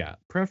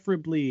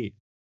 Preferably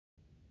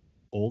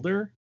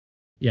older.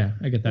 Yeah,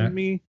 I get that. Than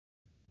me.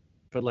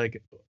 But like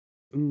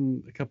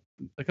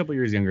a couple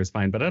years younger is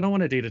fine, but I don't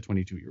want to date a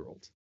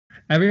 22-year-old.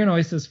 Everyone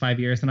always says 5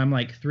 years, and I'm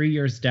like 3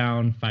 years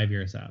down, 5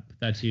 years up.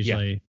 That's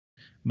usually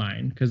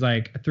mine. Because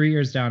like 3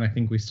 years down, I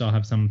think we still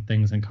have some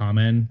things in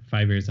common.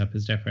 5 years up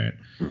is different.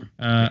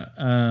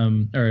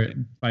 Or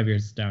 5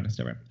 years down is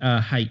different.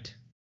 Height.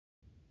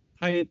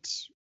 I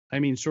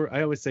mean, short.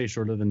 I always say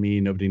shorter than me.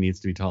 Nobody needs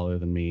to be taller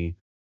than me.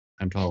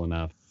 I'm tall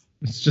enough.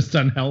 It's just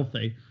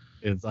unhealthy.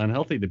 It's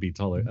unhealthy to be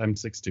taller. I'm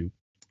 6'2",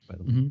 by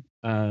the way.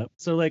 Mm-hmm.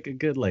 So like a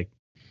good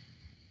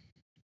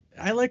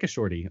I like a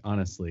shorty,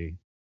 honestly.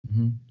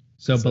 Mm-hmm.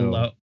 So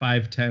below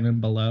 5'10" and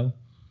below.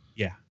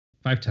 Yeah.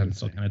 5'10"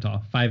 still kind of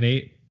tall.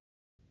 5'8".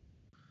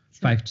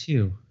 Sure.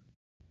 5'2".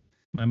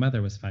 My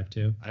mother was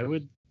 5'2". I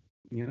would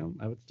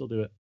still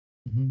do it.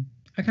 Mm-hmm.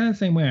 I kind of the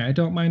same way. I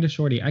don't mind a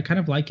shorty. I kind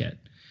of like it.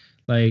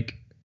 Like,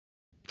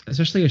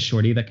 especially a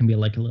shorty that can be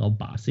like a little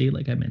bossy.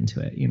 Like, I'm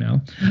into it, you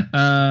know?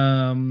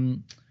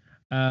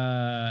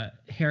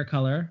 Hair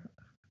color.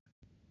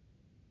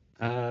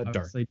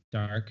 Obviously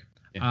dark.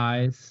 Yeah.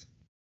 Eyes.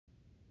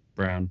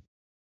 Brown.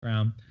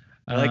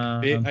 I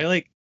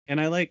like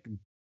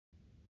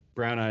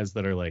brown eyes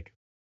that are like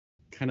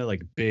kind of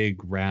like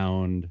big,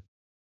 round,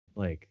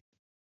 like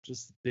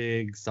just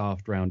big,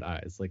 soft, round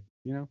eyes. Like,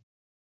 you know?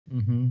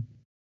 Mm-hmm.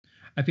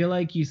 I feel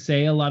like you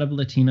say a lot of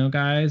Latino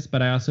guys,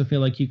 but I also feel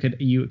like you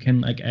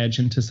can like edge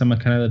into some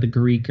kind of the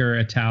Greek or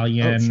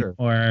Italian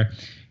or,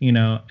 you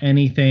know,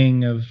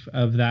 anything of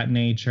that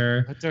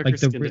nature. A darker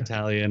skinned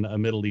Italian, a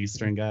Middle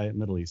Eastern guy.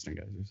 Middle Eastern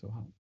guys are so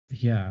hot.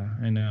 Yeah,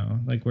 I know.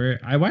 Like why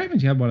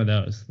haven't you had one of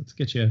those? Let's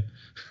get you.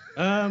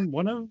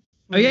 One of.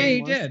 Oh yeah,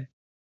 you did.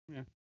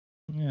 Yeah.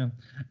 Yeah.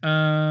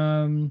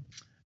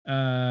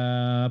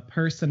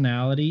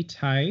 Personality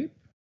type.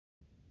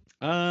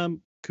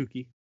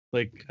 Kooky.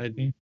 Like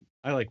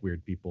I like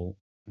weird people.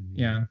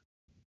 Yeah.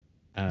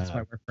 That's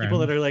why we're friends. People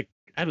that are like,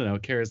 I don't know,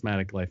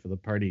 charismatic life of the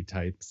party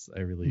types. I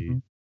really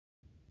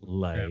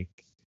like.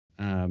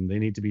 Yeah. They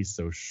need to be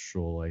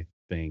social, I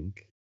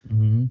think.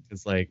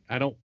 It's like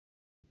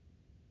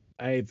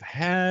I've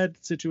had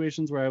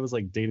situations where I was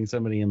like dating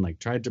somebody and like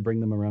tried to bring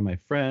them around my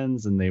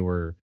friends and they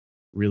were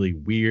really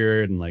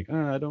weird and like,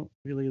 I don't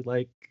really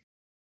like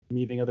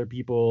meeting other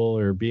people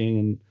or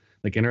being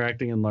like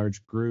interacting in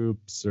large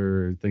groups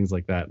or things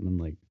like that. And I'm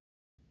like,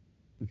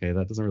 okay,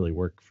 that doesn't really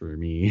work for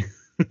me.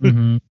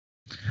 Yeah.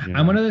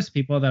 I'm one of those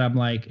people that I'm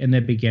like, in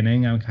the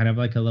beginning, I'm kind of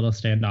like a little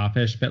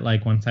standoffish, but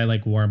like once I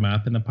like warm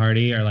up in the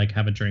party or like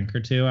have a drink or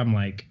two, I'm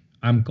like,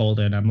 I'm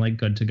golden. I'm like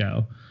good to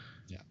go.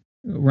 Yeah.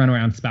 Run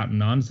around spouting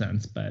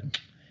nonsense, but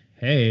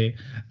hey.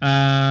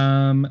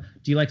 Do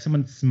you like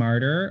someone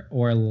smarter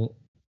or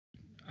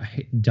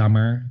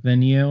dumber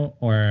than you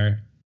or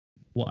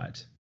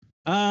what?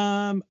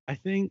 I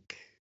think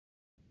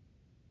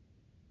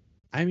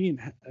I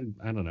mean,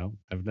 I don't know.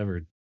 I've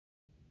never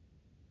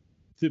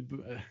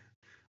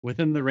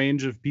within the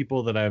range of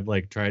people that I've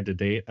like tried to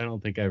date, I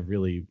don't think I've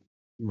really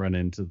run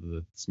into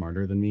the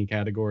smarter than me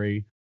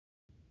category.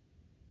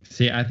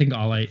 See, I think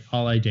all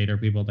I date are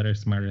people that are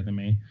smarter than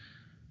me.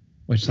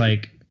 Which,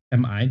 like,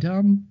 am I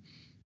dumb?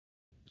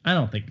 I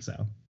don't think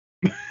so.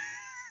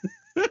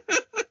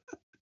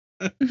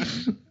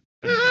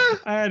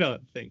 I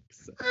don't think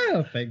so. I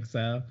don't think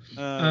so.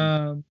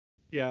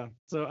 Yeah,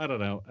 so I don't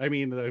know. I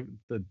mean,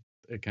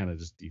 it kind of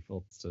just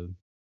defaults to.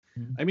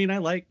 Mhm. I mean, I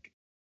like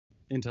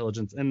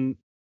intelligence, and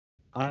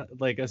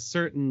like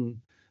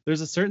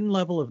there's a certain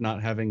level of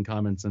not having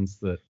common sense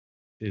that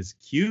is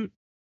cute.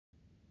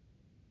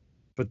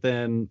 But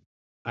then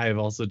I have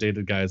also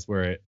dated guys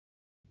where it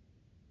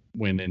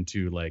went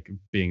into like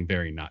being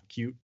very not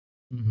cute.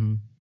 Mm-hmm.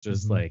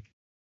 Just like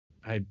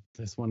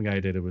this one guy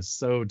did, it was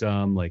so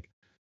dumb. Like,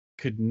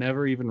 could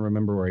never even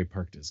remember where he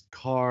parked his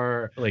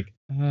car. Like,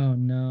 oh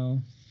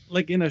no.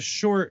 Like in a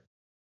short,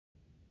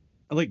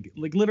 like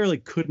literally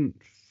couldn't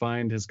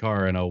find his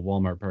car in a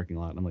Walmart parking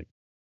lot. And I'm like,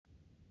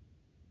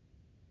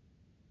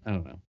 I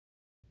don't know.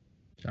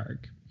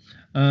 Dark.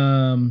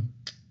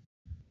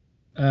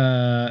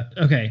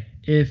 Okay.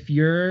 If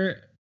your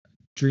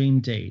dream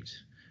date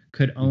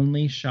could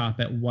only shop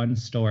at one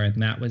store and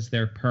that was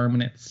their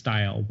permanent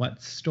style,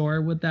 what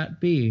store would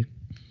that be?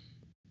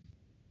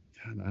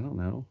 God, I don't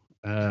know.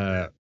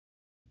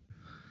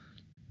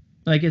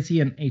 Like, is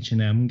he an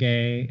H&M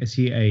gay? Is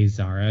he a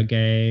Zara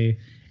gay?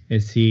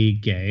 Is he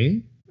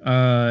gay?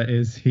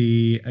 Is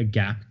he a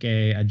Gap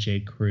gay? A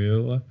J.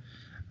 Crew?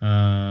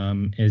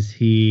 Is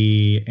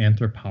he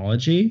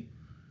Anthropologie?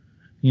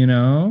 You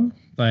know,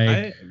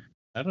 like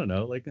I don't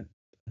know. Like, is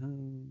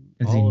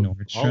he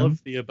Nordstrom? All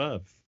of the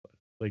above,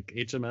 like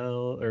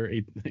HML or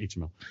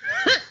HML,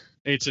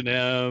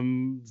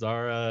 H&M,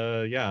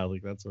 Zara, yeah,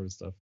 like that sort of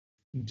stuff.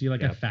 Do you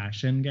like a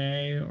fashion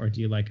gay or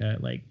do you like a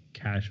like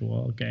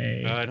casual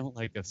gay? I don't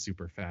like a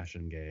super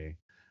fashion gay.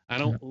 I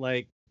don't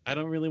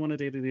really want to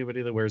date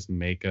anybody that wears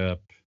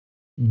makeup.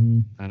 Mm-hmm.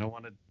 I don't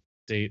want to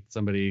date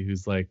somebody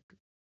who's like,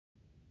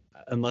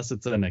 unless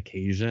it's an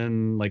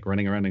occasion, like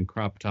running around in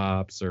crop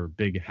tops or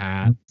big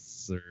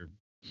hats or,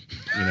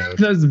 you know.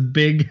 Those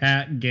big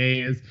hat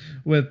gays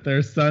with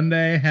their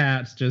Sunday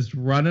hats just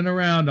running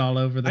around all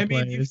over the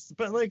place.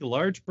 But like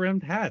large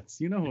brimmed hats,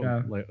 you know what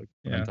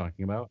I'm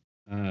talking about.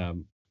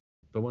 The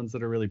ones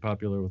that are really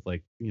popular with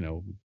like, you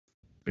know,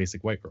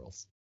 basic white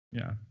girls.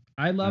 Yeah.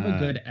 I love a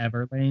good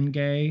Everlane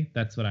gay.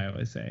 That's what I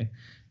always say.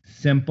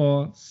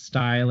 Simple,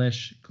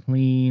 stylish,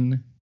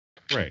 clean.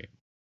 Right.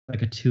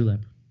 Like a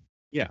tulip.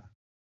 Yeah,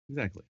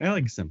 exactly. I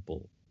like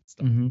simple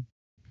stuff. Mm-hmm.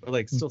 But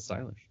like still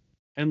stylish.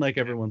 And like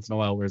every once in a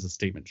while wears a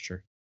statement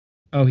shirt.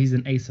 Oh, he's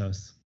an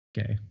ASOS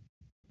gay.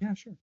 Yeah,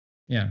 sure.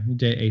 Yeah, you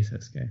date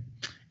ASOS gay.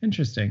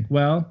 Interesting.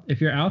 Well,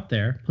 if you're out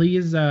there,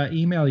 please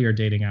email your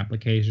dating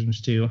applications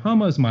to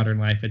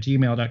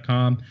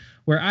homosmodernlife@gmail.com,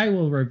 where I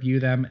will review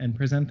them and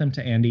present them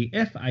to Andy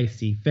if I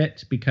see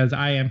fit, because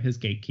I am his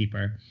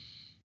gatekeeper.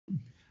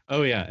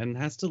 Oh, yeah, and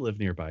has to live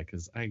nearby,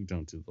 because I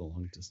don't do the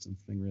long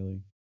distance thing,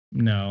 really.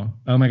 No.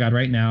 Oh, my God,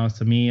 right now,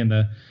 so me and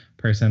the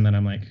person that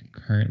I'm, like,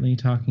 currently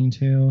talking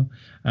to,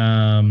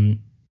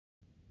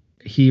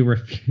 he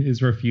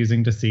is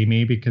refusing to see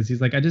me because he's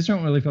like, I just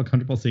don't really feel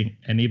comfortable seeing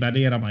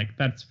anybody. And I'm like,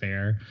 that's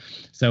fair.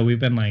 So we've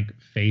been like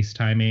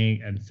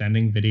FaceTiming and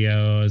sending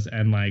videos.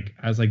 And like,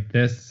 I was like,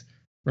 this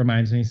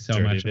reminds me so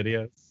much.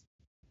 Videos.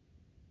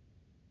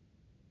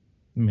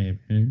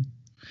 Maybe.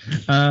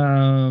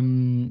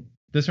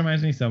 This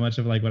reminds me so much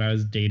of like when I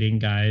was dating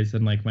guys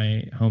in like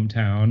my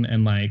hometown.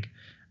 And like,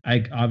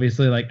 I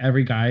obviously like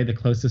every guy, the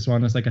closest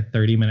one was like a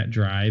 30-minute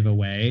drive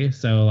away.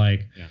 So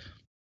like, yeah.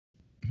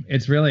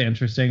 It's really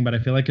interesting, but I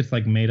feel like it's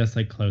like made us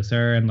like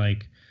closer, and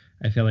like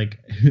I feel like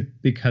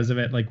because of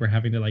it, like we're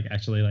having to like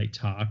actually like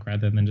talk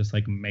rather than just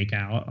like make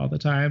out all the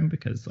time,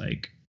 because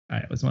like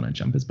I always want to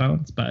jump his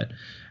bones. But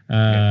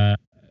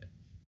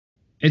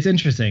It's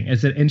interesting.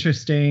 It's an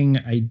interesting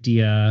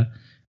idea,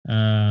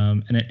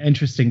 and an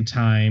interesting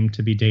time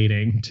to be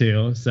dating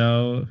too.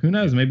 So who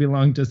knows? Maybe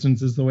long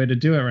distance is the way to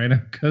do it right now,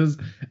 because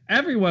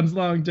everyone's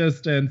long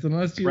distance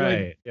unless you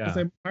like the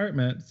same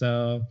apartment.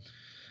 So.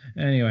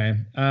 Anyway,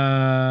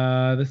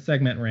 this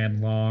segment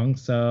ran long,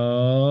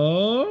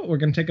 so we're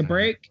gonna take a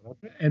break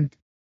and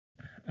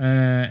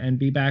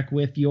be back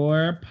with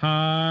your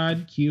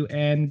pod Q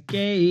and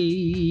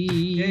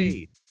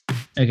gay.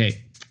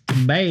 Okay,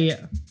 bye.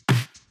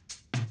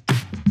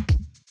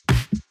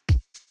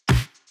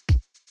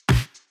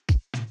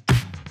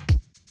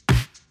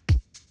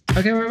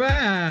 Okay, we're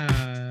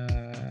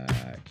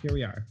back. Here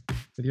we are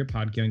with your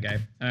pod Q and gay.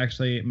 I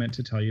actually meant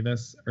to tell you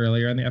this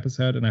earlier in the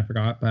episode, and I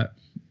forgot, but.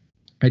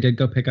 I did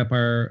go pick up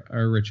our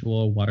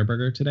Ritual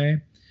Whataburger today,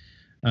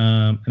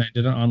 and I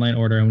did an online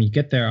order. And when you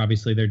get there,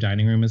 obviously their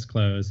dining room is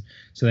closed,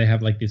 so they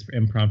have like these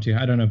impromptu.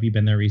 I don't know if you've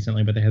been there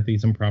recently, but they have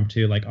these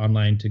impromptu like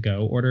online to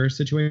go order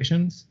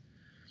situations,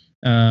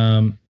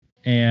 and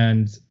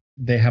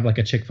they have like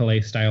a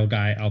Chick-fil-A style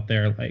guy out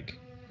there like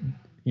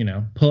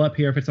pull up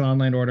here if it's an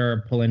online order,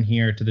 or pull in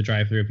here to the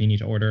drive-thru if you need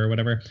to order or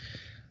whatever.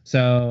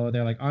 So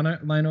they're like,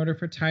 online order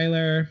for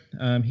Tyler.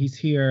 He's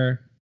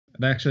here.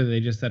 Actually, they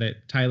just said it.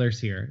 Tyler's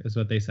here is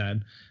what they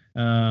said.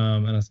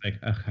 And I was like,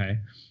 okay.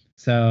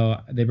 So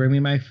they bring me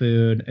my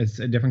food. It's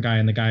a different guy,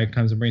 and the guy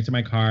comes and brings to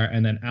my car,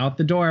 and then out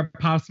the door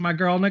pops my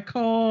girl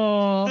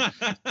Nicole,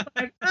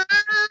 like,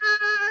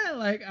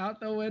 like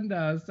out the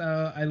window.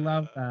 So I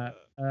love that.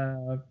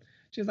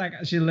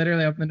 She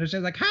literally opened the door. She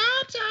was like,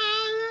 "Hi,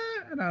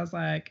 Tyler," and I was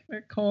like,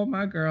 "Nicole,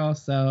 my girl."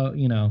 So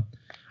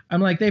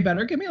I'm like, they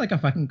better give me like a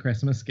fucking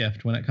Christmas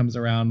gift when it comes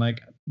around.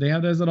 Like they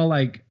have those little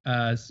like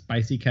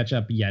spicy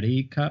ketchup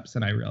Yeti cups,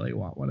 and I really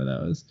want one of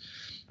those.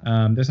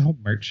 There's a whole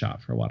merch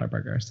shop for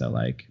Whataburger, so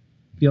like.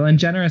 Feeling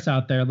generous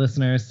out there,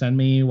 listeners, send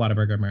me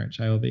Whataburger merch.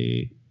 I will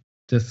be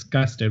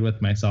disgusted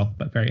with myself,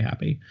 but very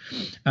happy.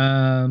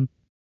 So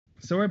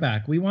we're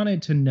back. We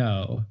wanted to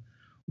know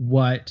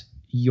what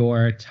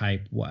your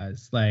type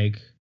was.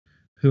 Like,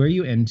 who are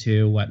you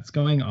into? What's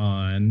going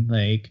on?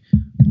 Like,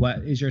 what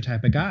is your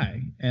type of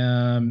guy?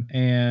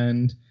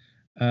 And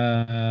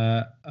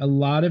a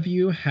lot of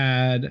you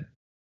have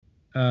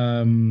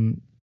no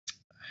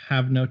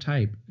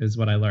type, is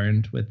what I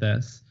learned with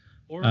this.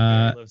 Or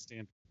very low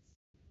standards.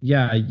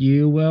 Yeah,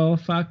 you will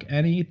fuck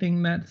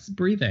anything that's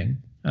breathing,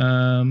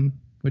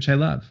 which I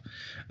love.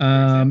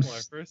 For example,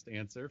 our first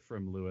answer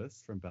from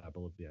Lewis from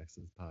Babble of the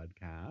Exes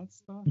podcast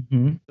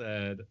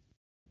said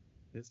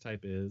his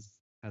type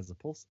has a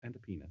pulse and a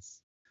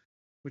penis,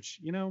 which,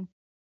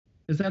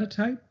 Is that a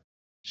type?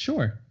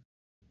 Sure.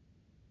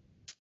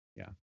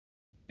 Yeah.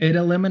 It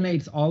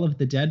eliminates all of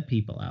the dead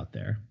people out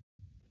there.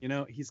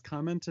 He's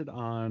commented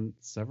on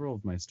several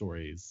of my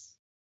stories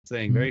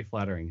saying very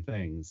flattering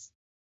things.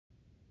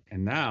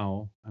 And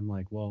now I'm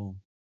like, well...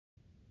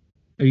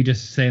 Are you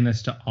just saying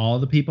this to all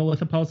the people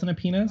with a pulse and a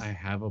penis? I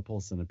have a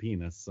pulse and a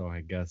penis, so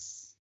I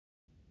guess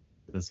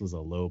this was a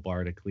low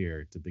bar to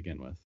clear to begin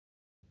with.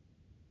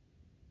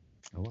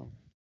 Oh,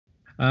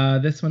 well.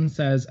 This one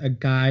says, a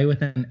guy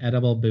with an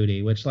edible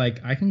booty, which,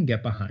 like, I can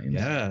get behind.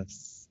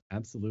 Yes,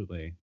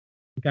 absolutely.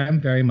 Like, I'm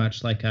very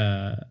much like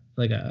an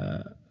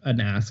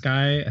ass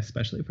guy,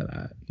 especially for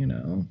that,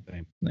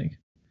 Same. Like,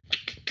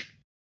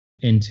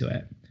 into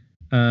it.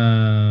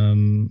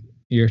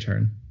 Your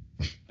turn.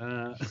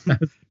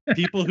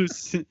 People who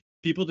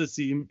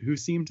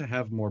seem to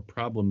have more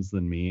problems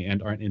than me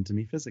and aren't into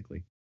me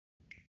physically.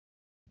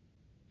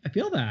 I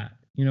feel that.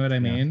 You know what I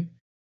mean?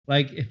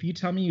 Like, if you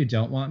tell me you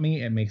don't want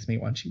me, it makes me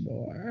want you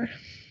more.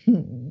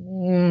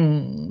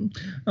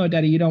 Oh,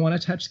 Daddy, you don't want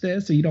to touch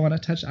this, or you don't want to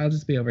touch. I'll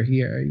just be over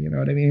here. You know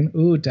what I mean?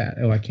 Ooh, Dad.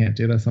 Oh, I can't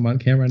do this. I'm on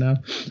camera now.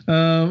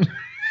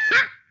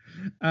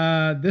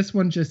 This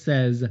one just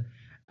says.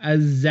 A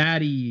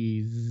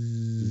zaddy.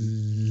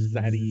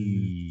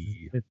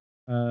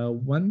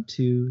 1,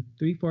 2,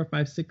 3, 4,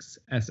 5, 6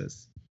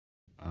 S's.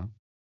 Oh.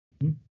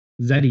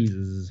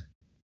 Zaddies.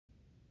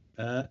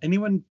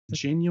 Anyone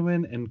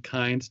genuine and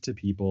kind to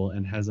people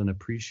and has an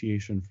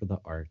appreciation for the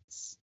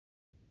arts.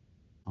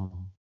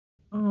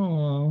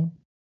 Oh,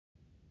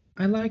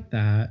 I like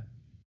that.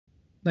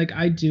 Like,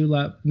 I do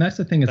love. And that's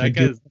the thing is,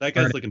 that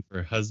guy's looking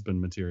for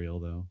husband material,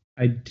 though.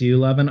 I do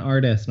love an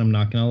artist, and I'm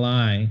not gonna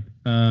lie.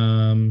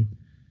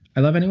 I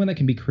love anyone that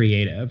can be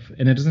creative,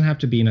 and it doesn't have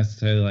to be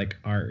necessarily like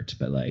art,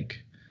 but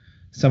like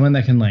someone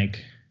that can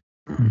like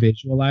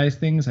visualize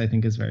things, I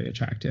think is very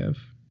attractive.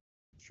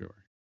 Sure.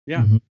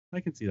 Yeah, I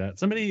can see that.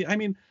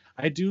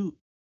 I do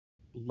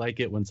like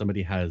it when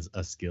somebody has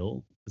a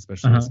skill,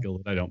 especially a skill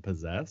that I don't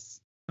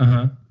possess.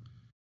 I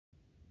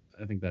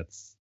think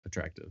that's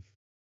attractive.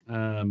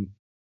 On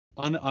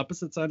the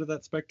opposite side of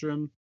that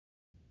spectrum,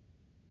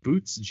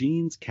 boots,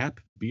 jeans, cap,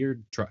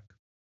 beard, truck.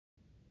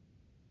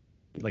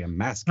 Like a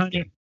mask.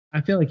 I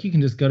feel like you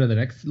can just go to the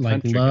next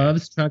Country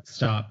Love's truck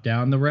stop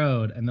down the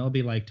road, and there'll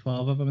be like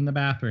 12 of them in the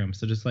bathroom.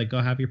 So just like go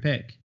have your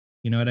pick.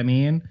 You know what I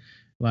mean?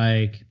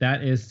 Like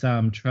that is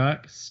some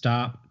truck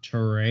stop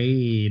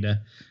trade.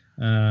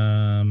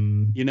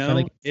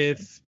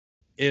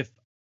 If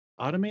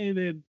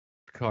automated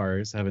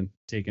cars haven't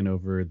taken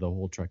over the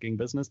whole trucking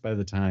business by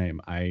the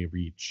time I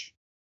reach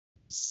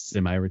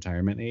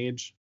semi-retirement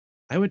age,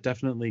 I would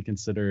definitely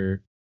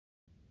consider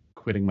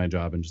quitting my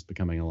job and just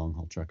becoming a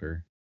long-haul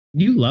trucker.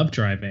 You love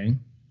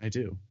driving. I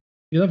do.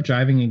 You love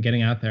driving and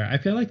getting out there. I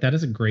feel like that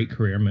is a great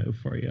career move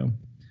for you.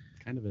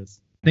 Kind of is.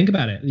 Think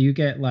about it. You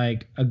get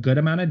like a good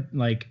amount of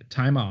like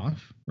time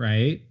off,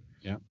 right?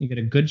 Yeah. You get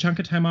a good chunk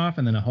of time off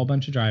and then a whole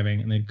bunch of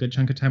driving, and then a good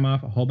chunk of time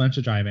off, a whole bunch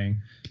of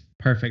driving.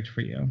 Perfect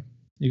for you.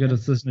 You get to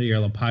listen to your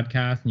little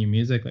podcast and your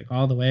music like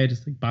all the way,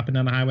 just like bopping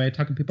down the highway,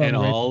 talking to people. And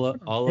all of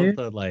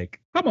the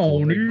like, come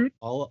on, dude.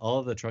 All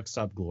of the truck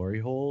stop glory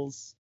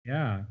holes.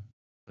 Yeah.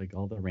 Like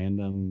all the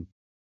random.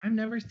 I've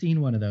never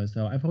seen one of those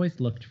though. I've always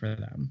looked for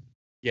them.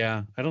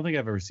 Yeah, I don't think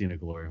I've ever seen a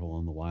glory hole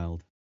in the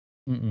wild.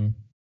 Anyway,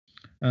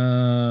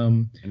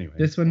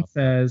 this one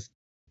says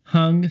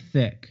hung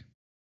thick.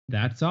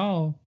 That's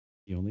all.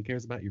 He only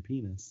cares about your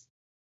penis.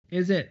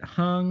 Is it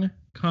hung,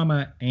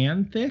 comma,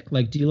 and thick?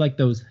 Like, do you like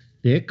those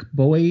thick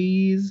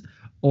boys,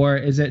 or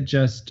is it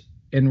just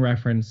in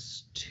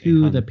reference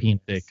to the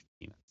penis. Thick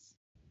penis.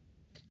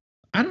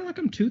 I don't like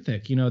them too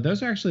thick. You know,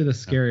 those are actually the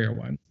scarier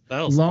ones.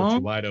 That'll split you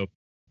wide open.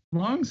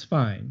 Long's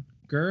fine.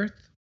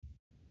 Girth,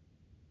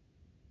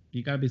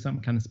 you gotta be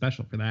something kind of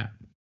special for that.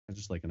 I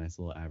just like a nice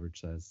little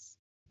average size.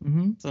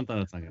 Mm-hmm. Something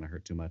that's not gonna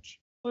hurt too much.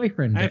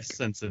 Boyfriend. I have dick.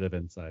 sensitive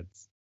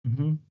insides.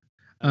 Mm-hmm.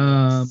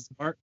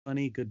 Smart,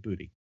 funny, good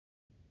booty.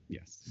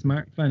 Yes.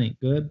 Smart, funny,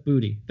 good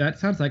booty. That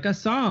sounds like a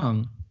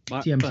song.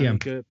 Smart, TM. funny,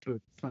 good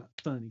booty. Smart,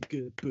 funny,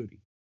 good booty.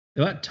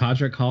 What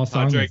Todrick Hall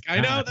song? Todrick. is I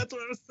know. that? That's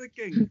what I was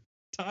thinking.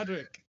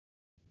 Todrick.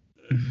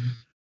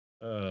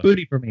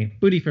 Booty for me.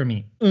 Booty for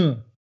me.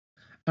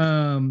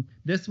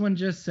 This one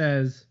just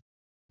says,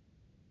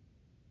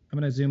 I'm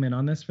going to zoom in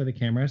on this for the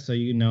camera so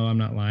you know I'm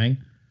not lying.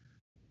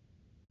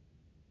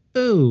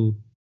 Ooh.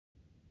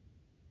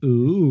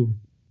 Ooh.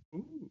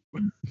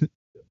 Ooh.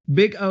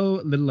 Big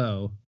O, little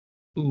O.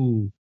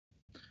 Ooh.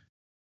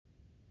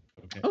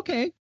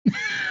 Okay.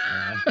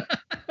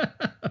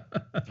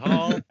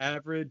 Tall,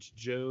 average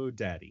Joe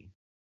Daddy.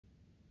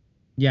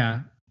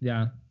 Yeah.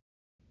 Do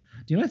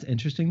you know what's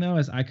interesting though?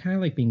 Is I kind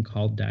of like being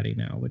called daddy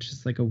now, which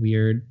is like a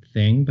weird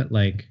thing, but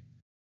like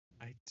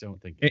I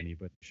don't think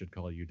anybody should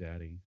call you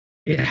daddy.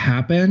 it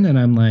happened and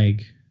I'm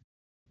like,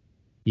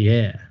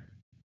 yeah.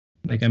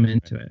 Like I'm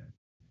into it.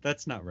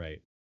 That's not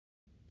right.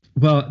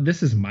 Well,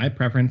 this is my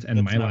preference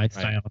and my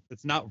lifestyle. Right.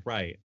 It's not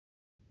right.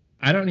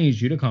 I don't need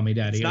you to call me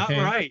daddy. It's not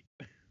okay? right.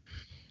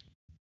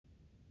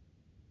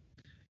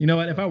 You know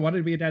what? If I wanted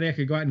to be a daddy, I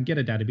could go out and get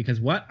a daddy because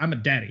what? I'm a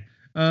daddy.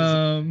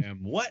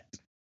 And what?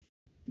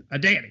 A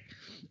daddy.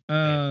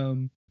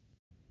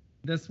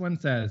 This one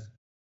says,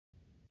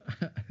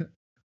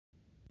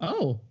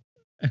 oh,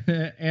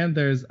 and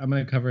I'm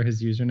going to cover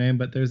his username,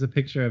 but there's a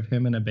picture of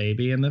him and a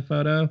baby in the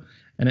photo,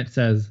 and it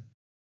says,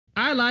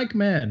 I like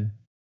men.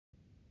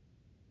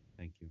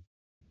 Thank you.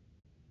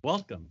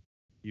 Welcome.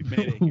 You've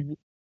made it here.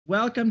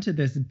 Welcome to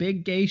this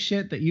big gay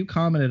shit that you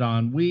commented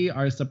on. We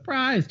are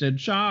surprised and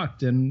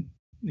shocked and,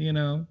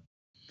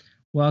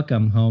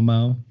 welcome,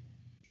 homo.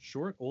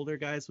 Short, older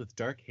guys with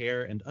dark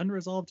hair and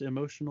unresolved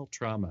emotional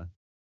trauma.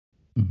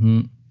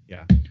 Mm-hmm.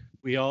 Yeah.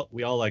 We all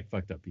like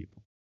fucked up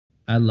people.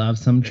 I love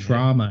some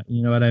trauma.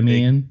 You know what I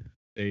mean?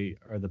 They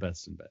are the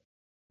best in bed.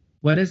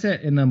 What is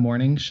it in the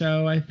morning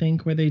show, I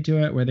think, where they do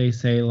it, where they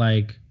say,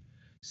 like,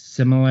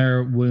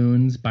 similar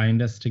wounds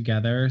bind us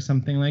together or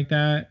something like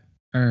that?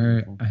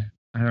 Or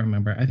I don't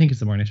remember. I think it's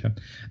the morning show.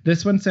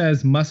 This one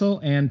says muscle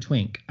and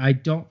twink. I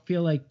don't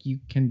feel like you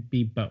can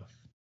be both.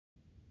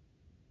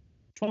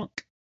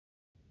 Twunk.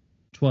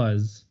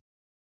 Twas.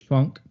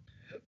 Twunk.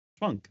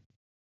 Twunk.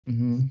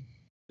 Mm-hmm.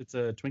 It's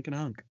a twink and a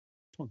hunk.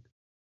 Twunk.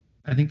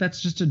 I think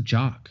that's just a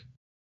jock.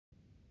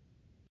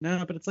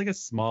 No, but it's like a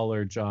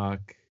smaller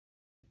jock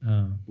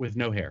with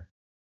no hair.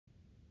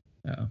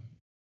 Oh.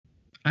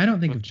 I don't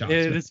think of jocks.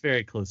 It is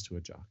very close to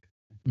a jock.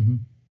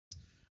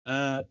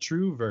 Mm-hmm.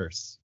 True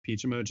verse.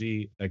 Peach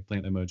emoji,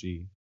 eggplant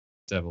emoji,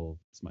 devil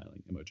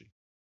smiling emoji.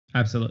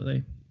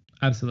 Absolutely.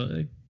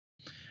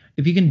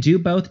 If you can do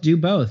both, do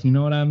both. You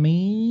know what I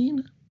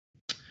mean?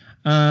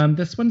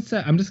 This one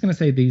says, I'm just going to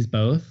say these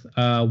both.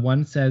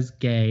 One says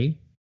gay.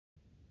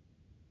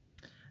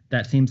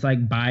 That seems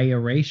like bi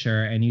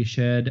erasure, and you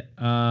should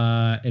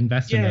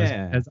invest in those.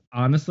 Because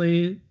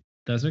honestly,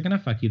 those are going to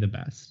fuck you the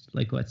best.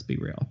 Like, let's be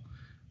real.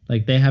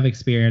 Like, they have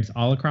experience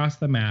all across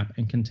the map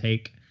and can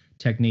take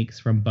techniques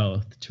from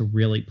both to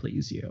really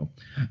please you.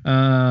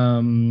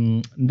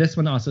 This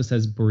one also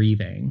says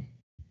breathing.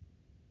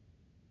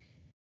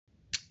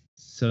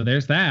 So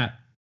there's that.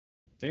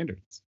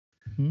 Standards.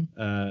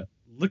 Mm-hmm.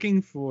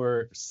 Looking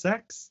for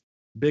sex,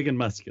 big and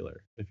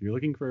muscular. If you're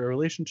looking for a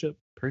relationship,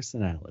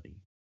 personality.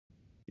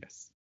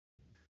 Yes.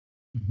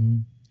 Mm-hmm.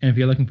 And if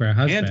you're looking for a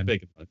husband, and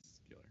big and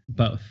muscular.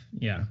 Both.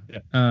 Yeah.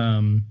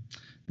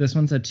 This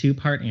one's a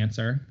 2-part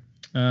answer.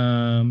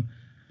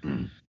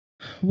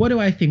 What do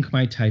I think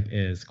my type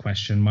is? ?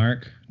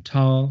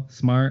 Tall,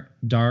 smart,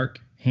 dark,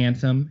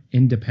 handsome,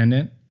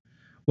 independent.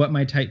 What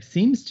my type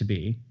seems to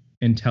be: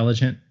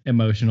 intelligent,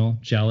 emotional,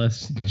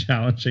 jealous,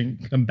 challenging,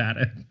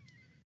 combative.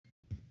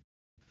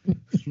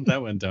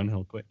 That went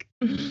downhill quick.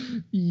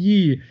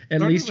 Yeah.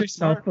 At least you're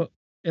smart.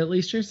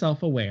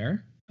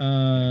 self-aware.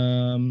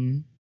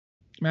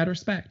 Mad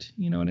respect.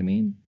 You know what I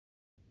mean?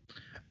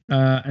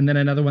 And then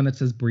another one that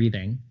says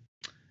breathing.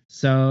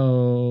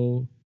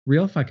 So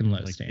real fucking low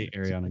Like standards.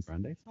 the Ariana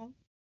Grande song?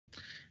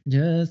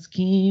 Just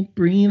keep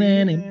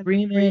breathing and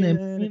breathing and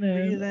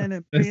breathing.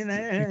 and We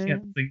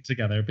can't sing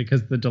together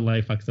because the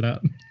delay fucks it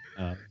up.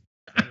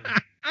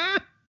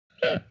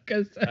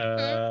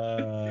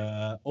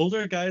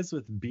 Older guys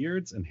with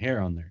beards and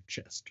hair on their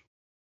chest.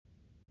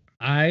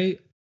 I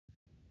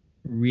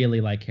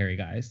really like hairy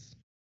guys.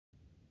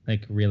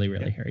 Like really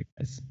hairy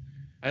guys.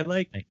 I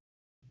like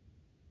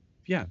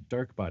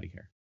dark body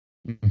hair.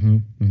 Mm-hmm,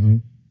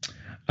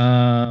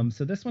 mm-hmm.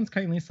 So this one's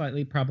kind of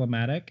slightly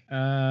problematic.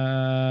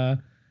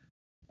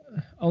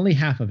 Only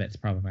half of it's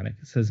problematic.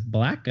 It says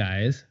black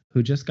guys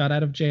who just got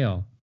out of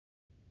jail.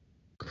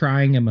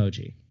 Crying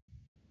emoji.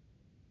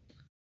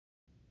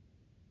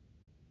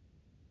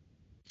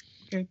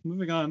 Okay,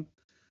 moving on.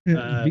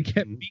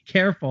 Be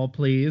careful,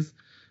 please.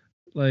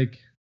 Like,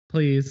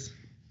 please.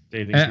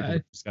 Dating people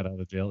that just got out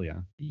of jail,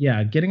 yeah.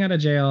 Yeah, getting out of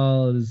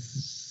jail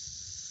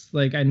is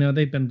like, I know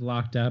they've been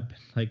locked up,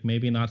 like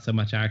maybe not so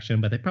much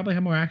action, but they probably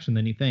have more action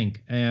than you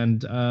think.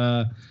 And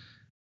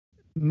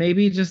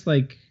maybe just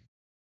like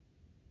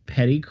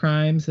petty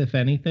crimes, if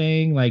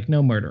anything, like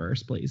no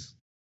murderers, please.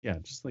 Yeah,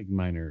 just like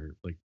minor,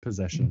 like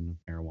possession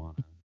of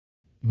marijuana.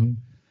 Mm-hmm.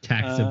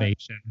 Tax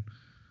evasion.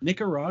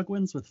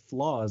 Nicaraguans with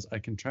flaws I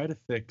can try to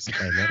fix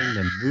by letting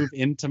them move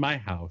into my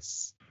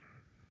house.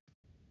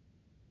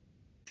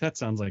 That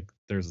sounds like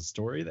there's a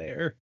story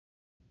there.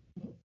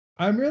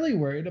 I'm really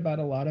worried about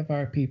a lot of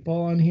our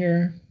people on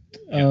here,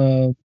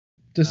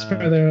 just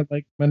for their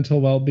like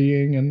mental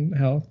well-being and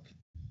health.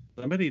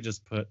 Somebody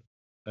just put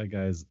a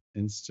guy's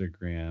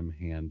Instagram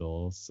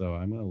handle, so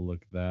I'm gonna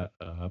look that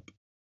up.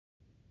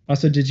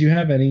 Also, did you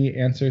have any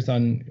answers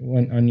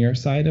on your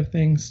side of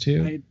things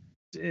too? I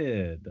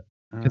did.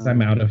 Because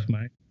I'm out of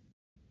mine.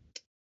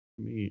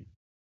 Let me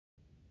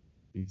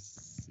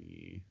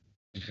see.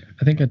 Okay.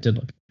 I think I did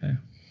look. Okay.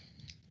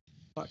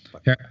 Fuck.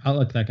 Here, I'll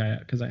look that guy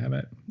up because I have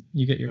it.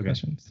 You get your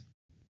questions.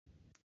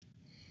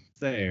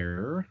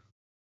 There.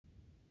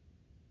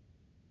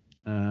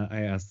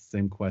 I asked the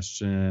same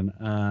question.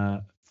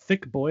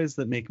 Thick boys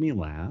that make me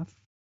laugh.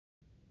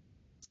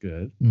 It's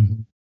good.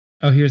 Mm-hmm.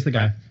 Oh, here's the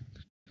guy.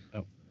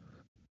 Oh.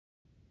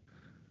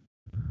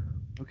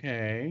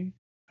 Okay.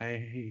 I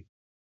hate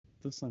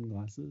the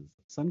sunglasses.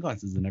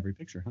 Sunglasses in every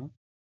picture, huh?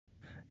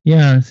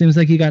 Yeah, it seems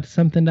like you got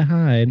something to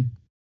hide.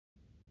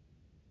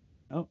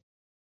 Oh.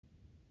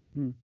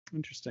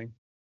 Interesting.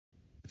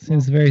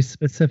 Seems very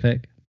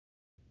specific.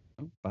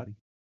 Oh, body.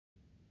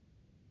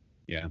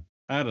 Yeah,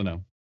 I don't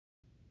know.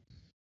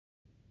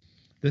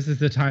 This is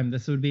the time.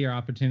 This would be your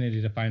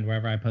opportunity to find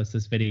wherever I post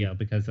this video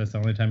because that's the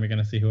only time you're going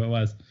to see who it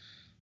was.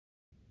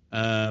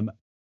 Brown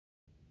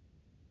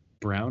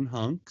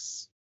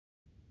hunks.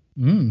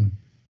 Brown.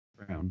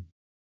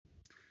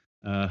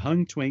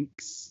 Hung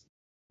twinks.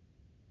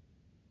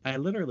 I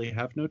literally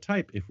have no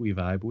type. If we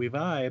vibe, we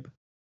vibe.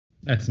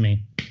 That's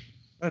me.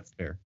 That's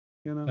fair.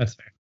 You know. That's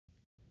fair.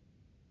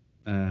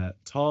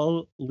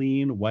 Tall,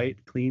 lean,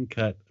 white, clean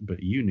cut,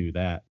 but you knew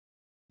that.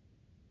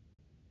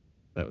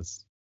 That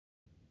was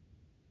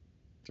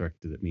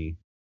directed at me.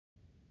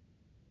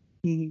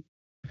 Who?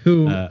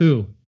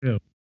 Who?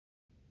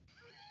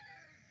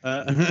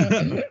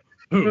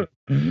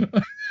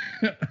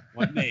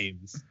 What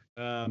names?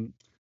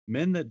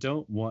 Men that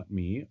don't want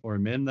me, or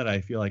men that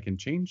I feel I can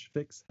change,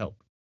 fix,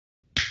 help.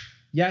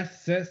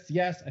 Yes, sis.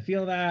 Yes, I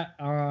feel that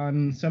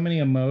on so many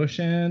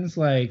emotions.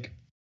 Like,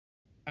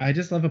 I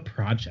just love a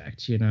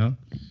project, you know?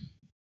 That's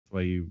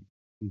why you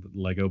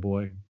Lego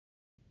boy.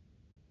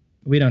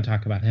 We don't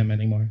talk about him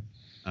anymore.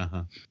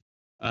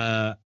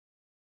 I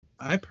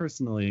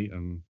personally,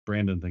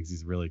 Brandon thinks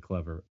he's really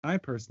clever. I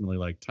personally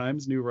like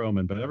Times New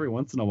Roman, but every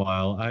once in a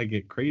while I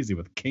get crazy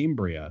with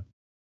Cambria.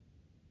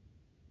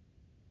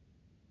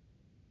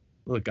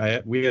 Look,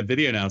 we have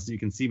video now, so you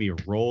can see me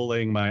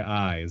rolling my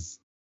eyes.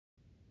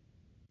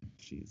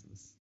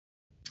 Jesus.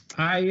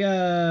 I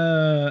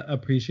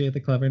appreciate the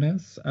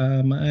cleverness.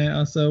 I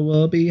also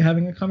will be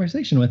having a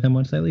conversation with him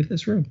once I leave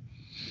this room.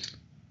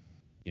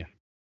 Yeah.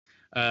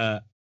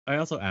 I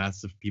also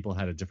asked if people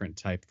had a different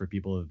type for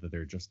people that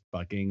they're just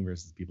fucking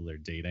versus people they're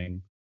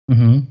dating.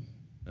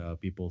 Mm-hmm.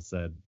 People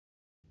said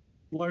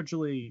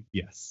largely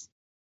yes.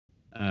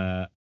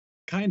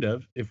 Kind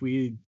of. If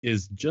we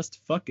is just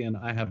fucking,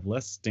 I have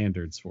less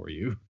standards for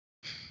you.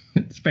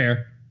 It's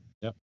fair.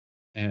 Yep.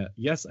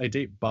 Yes, I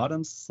date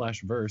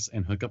bottoms/verse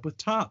and hook up with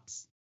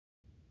tops.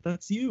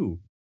 That's you.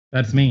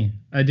 That's me.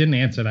 I didn't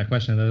answer that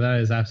question, though.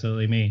 That is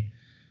absolutely me.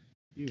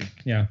 You.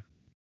 Yeah.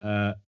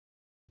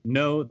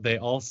 No, they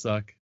all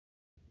suck.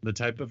 The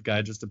type of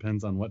guy just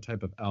depends on what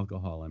type of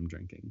alcohol I'm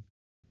drinking.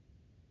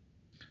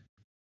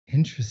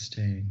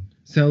 Interesting.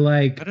 So,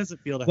 like, how does it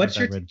feel to what's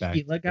have your that red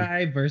tequila back?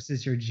 guy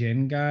versus your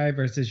gin guy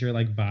versus your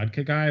like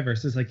vodka guy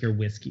versus like your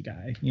whiskey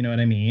guy? You know what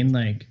I mean?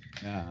 Like,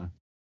 yeah,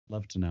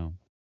 love to know.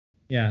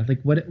 Yeah,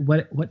 like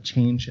what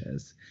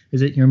changes?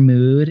 Is it your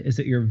mood? Is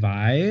it your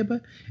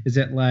vibe? Is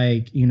it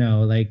like, you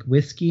know, like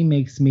whiskey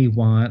makes me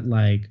want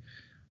like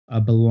a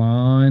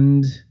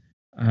blonde,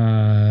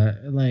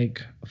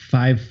 like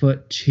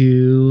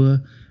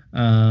 5'2",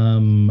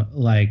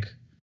 like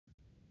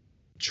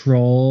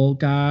troll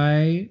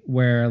guy,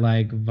 where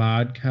like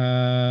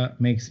vodka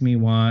makes me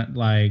want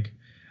like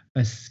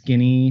a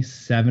skinny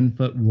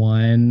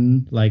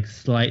 7'1", like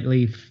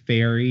slightly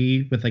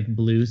fairy with like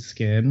blue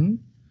skin.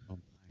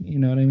 You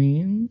know what I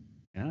mean?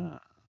 Yeah,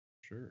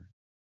 sure.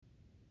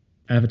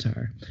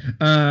 Avatar.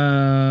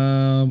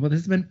 Well,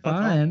 this has been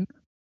fun.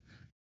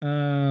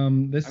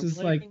 This is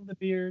like the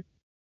beard.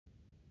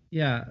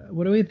 Yeah.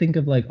 What do we think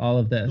of like all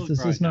of this?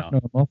 This is not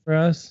normal for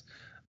us.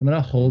 I'm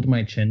gonna hold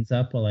my chins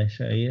up while I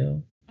show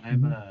you.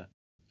 I'm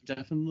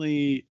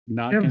definitely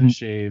not gonna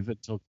shave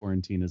until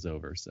quarantine is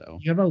over. So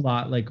you have a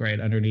lot like right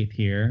underneath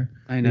here.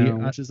 I know,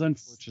 which is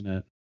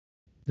unfortunate.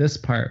 This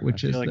part,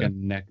 which I is feel like a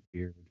neck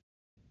beard.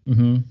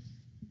 Mm-hmm.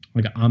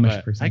 like an Amish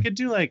But person. I could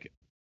do like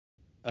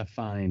a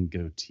fine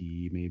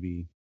goatee,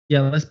 maybe.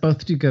 Yeah, let's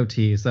both do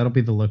goatees. That'll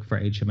be the look for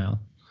HML.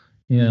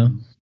 You know.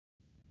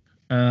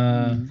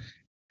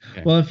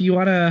 Okay. Well, if you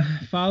want to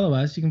follow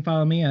us, you can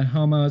follow me at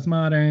Homos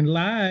Modern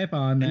Life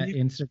on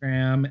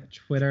Instagram,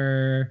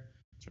 Twitter,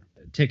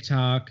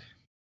 TikTok,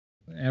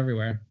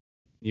 everywhere.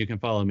 You can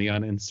follow me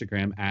on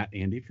Instagram at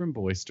Andy from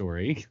Boy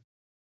Story.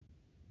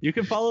 You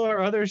can follow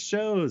our other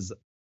shows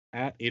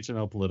at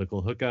HML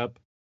Political Hookup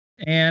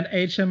and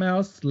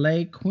HML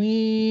Slay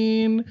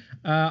Queen.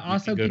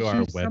 Also, go to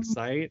our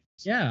website.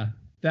 Yeah,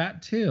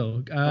 that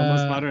too.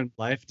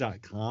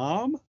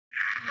 HomosModernLife.com.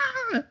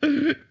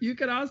 You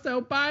can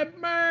also buy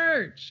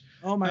merch.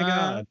 Oh my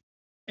God.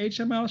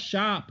 HML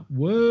Shop.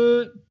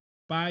 What?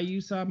 Buy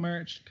you some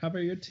merch.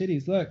 Cover your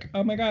titties. Look.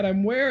 Oh my God,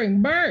 I'm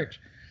wearing merch.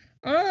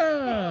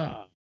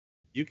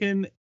 You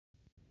can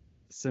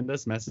send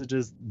us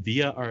messages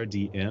via our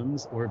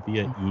DMs or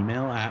via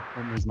email at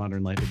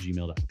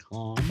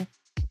homosmodernlife@gmail.com.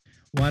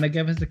 Want to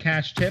give us a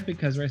cash tip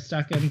because we're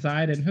stuck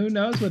inside and who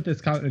knows what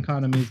this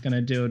economy is going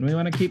to do, and we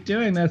want to keep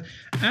doing this.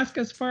 Ask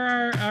us for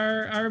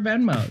our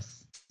Venmos.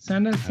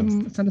 Send us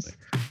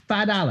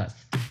 $5.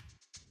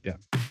 Yeah.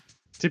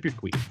 Tip your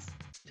queens.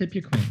 Tip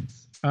your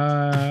queens.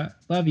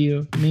 Love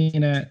you.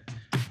 Mean it.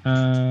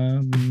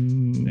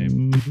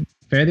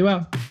 Fare thee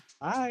well.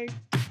 Bye.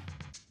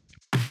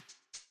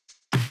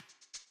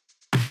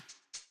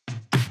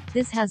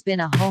 This has been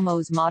a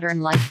Homos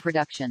Modern Life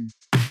production.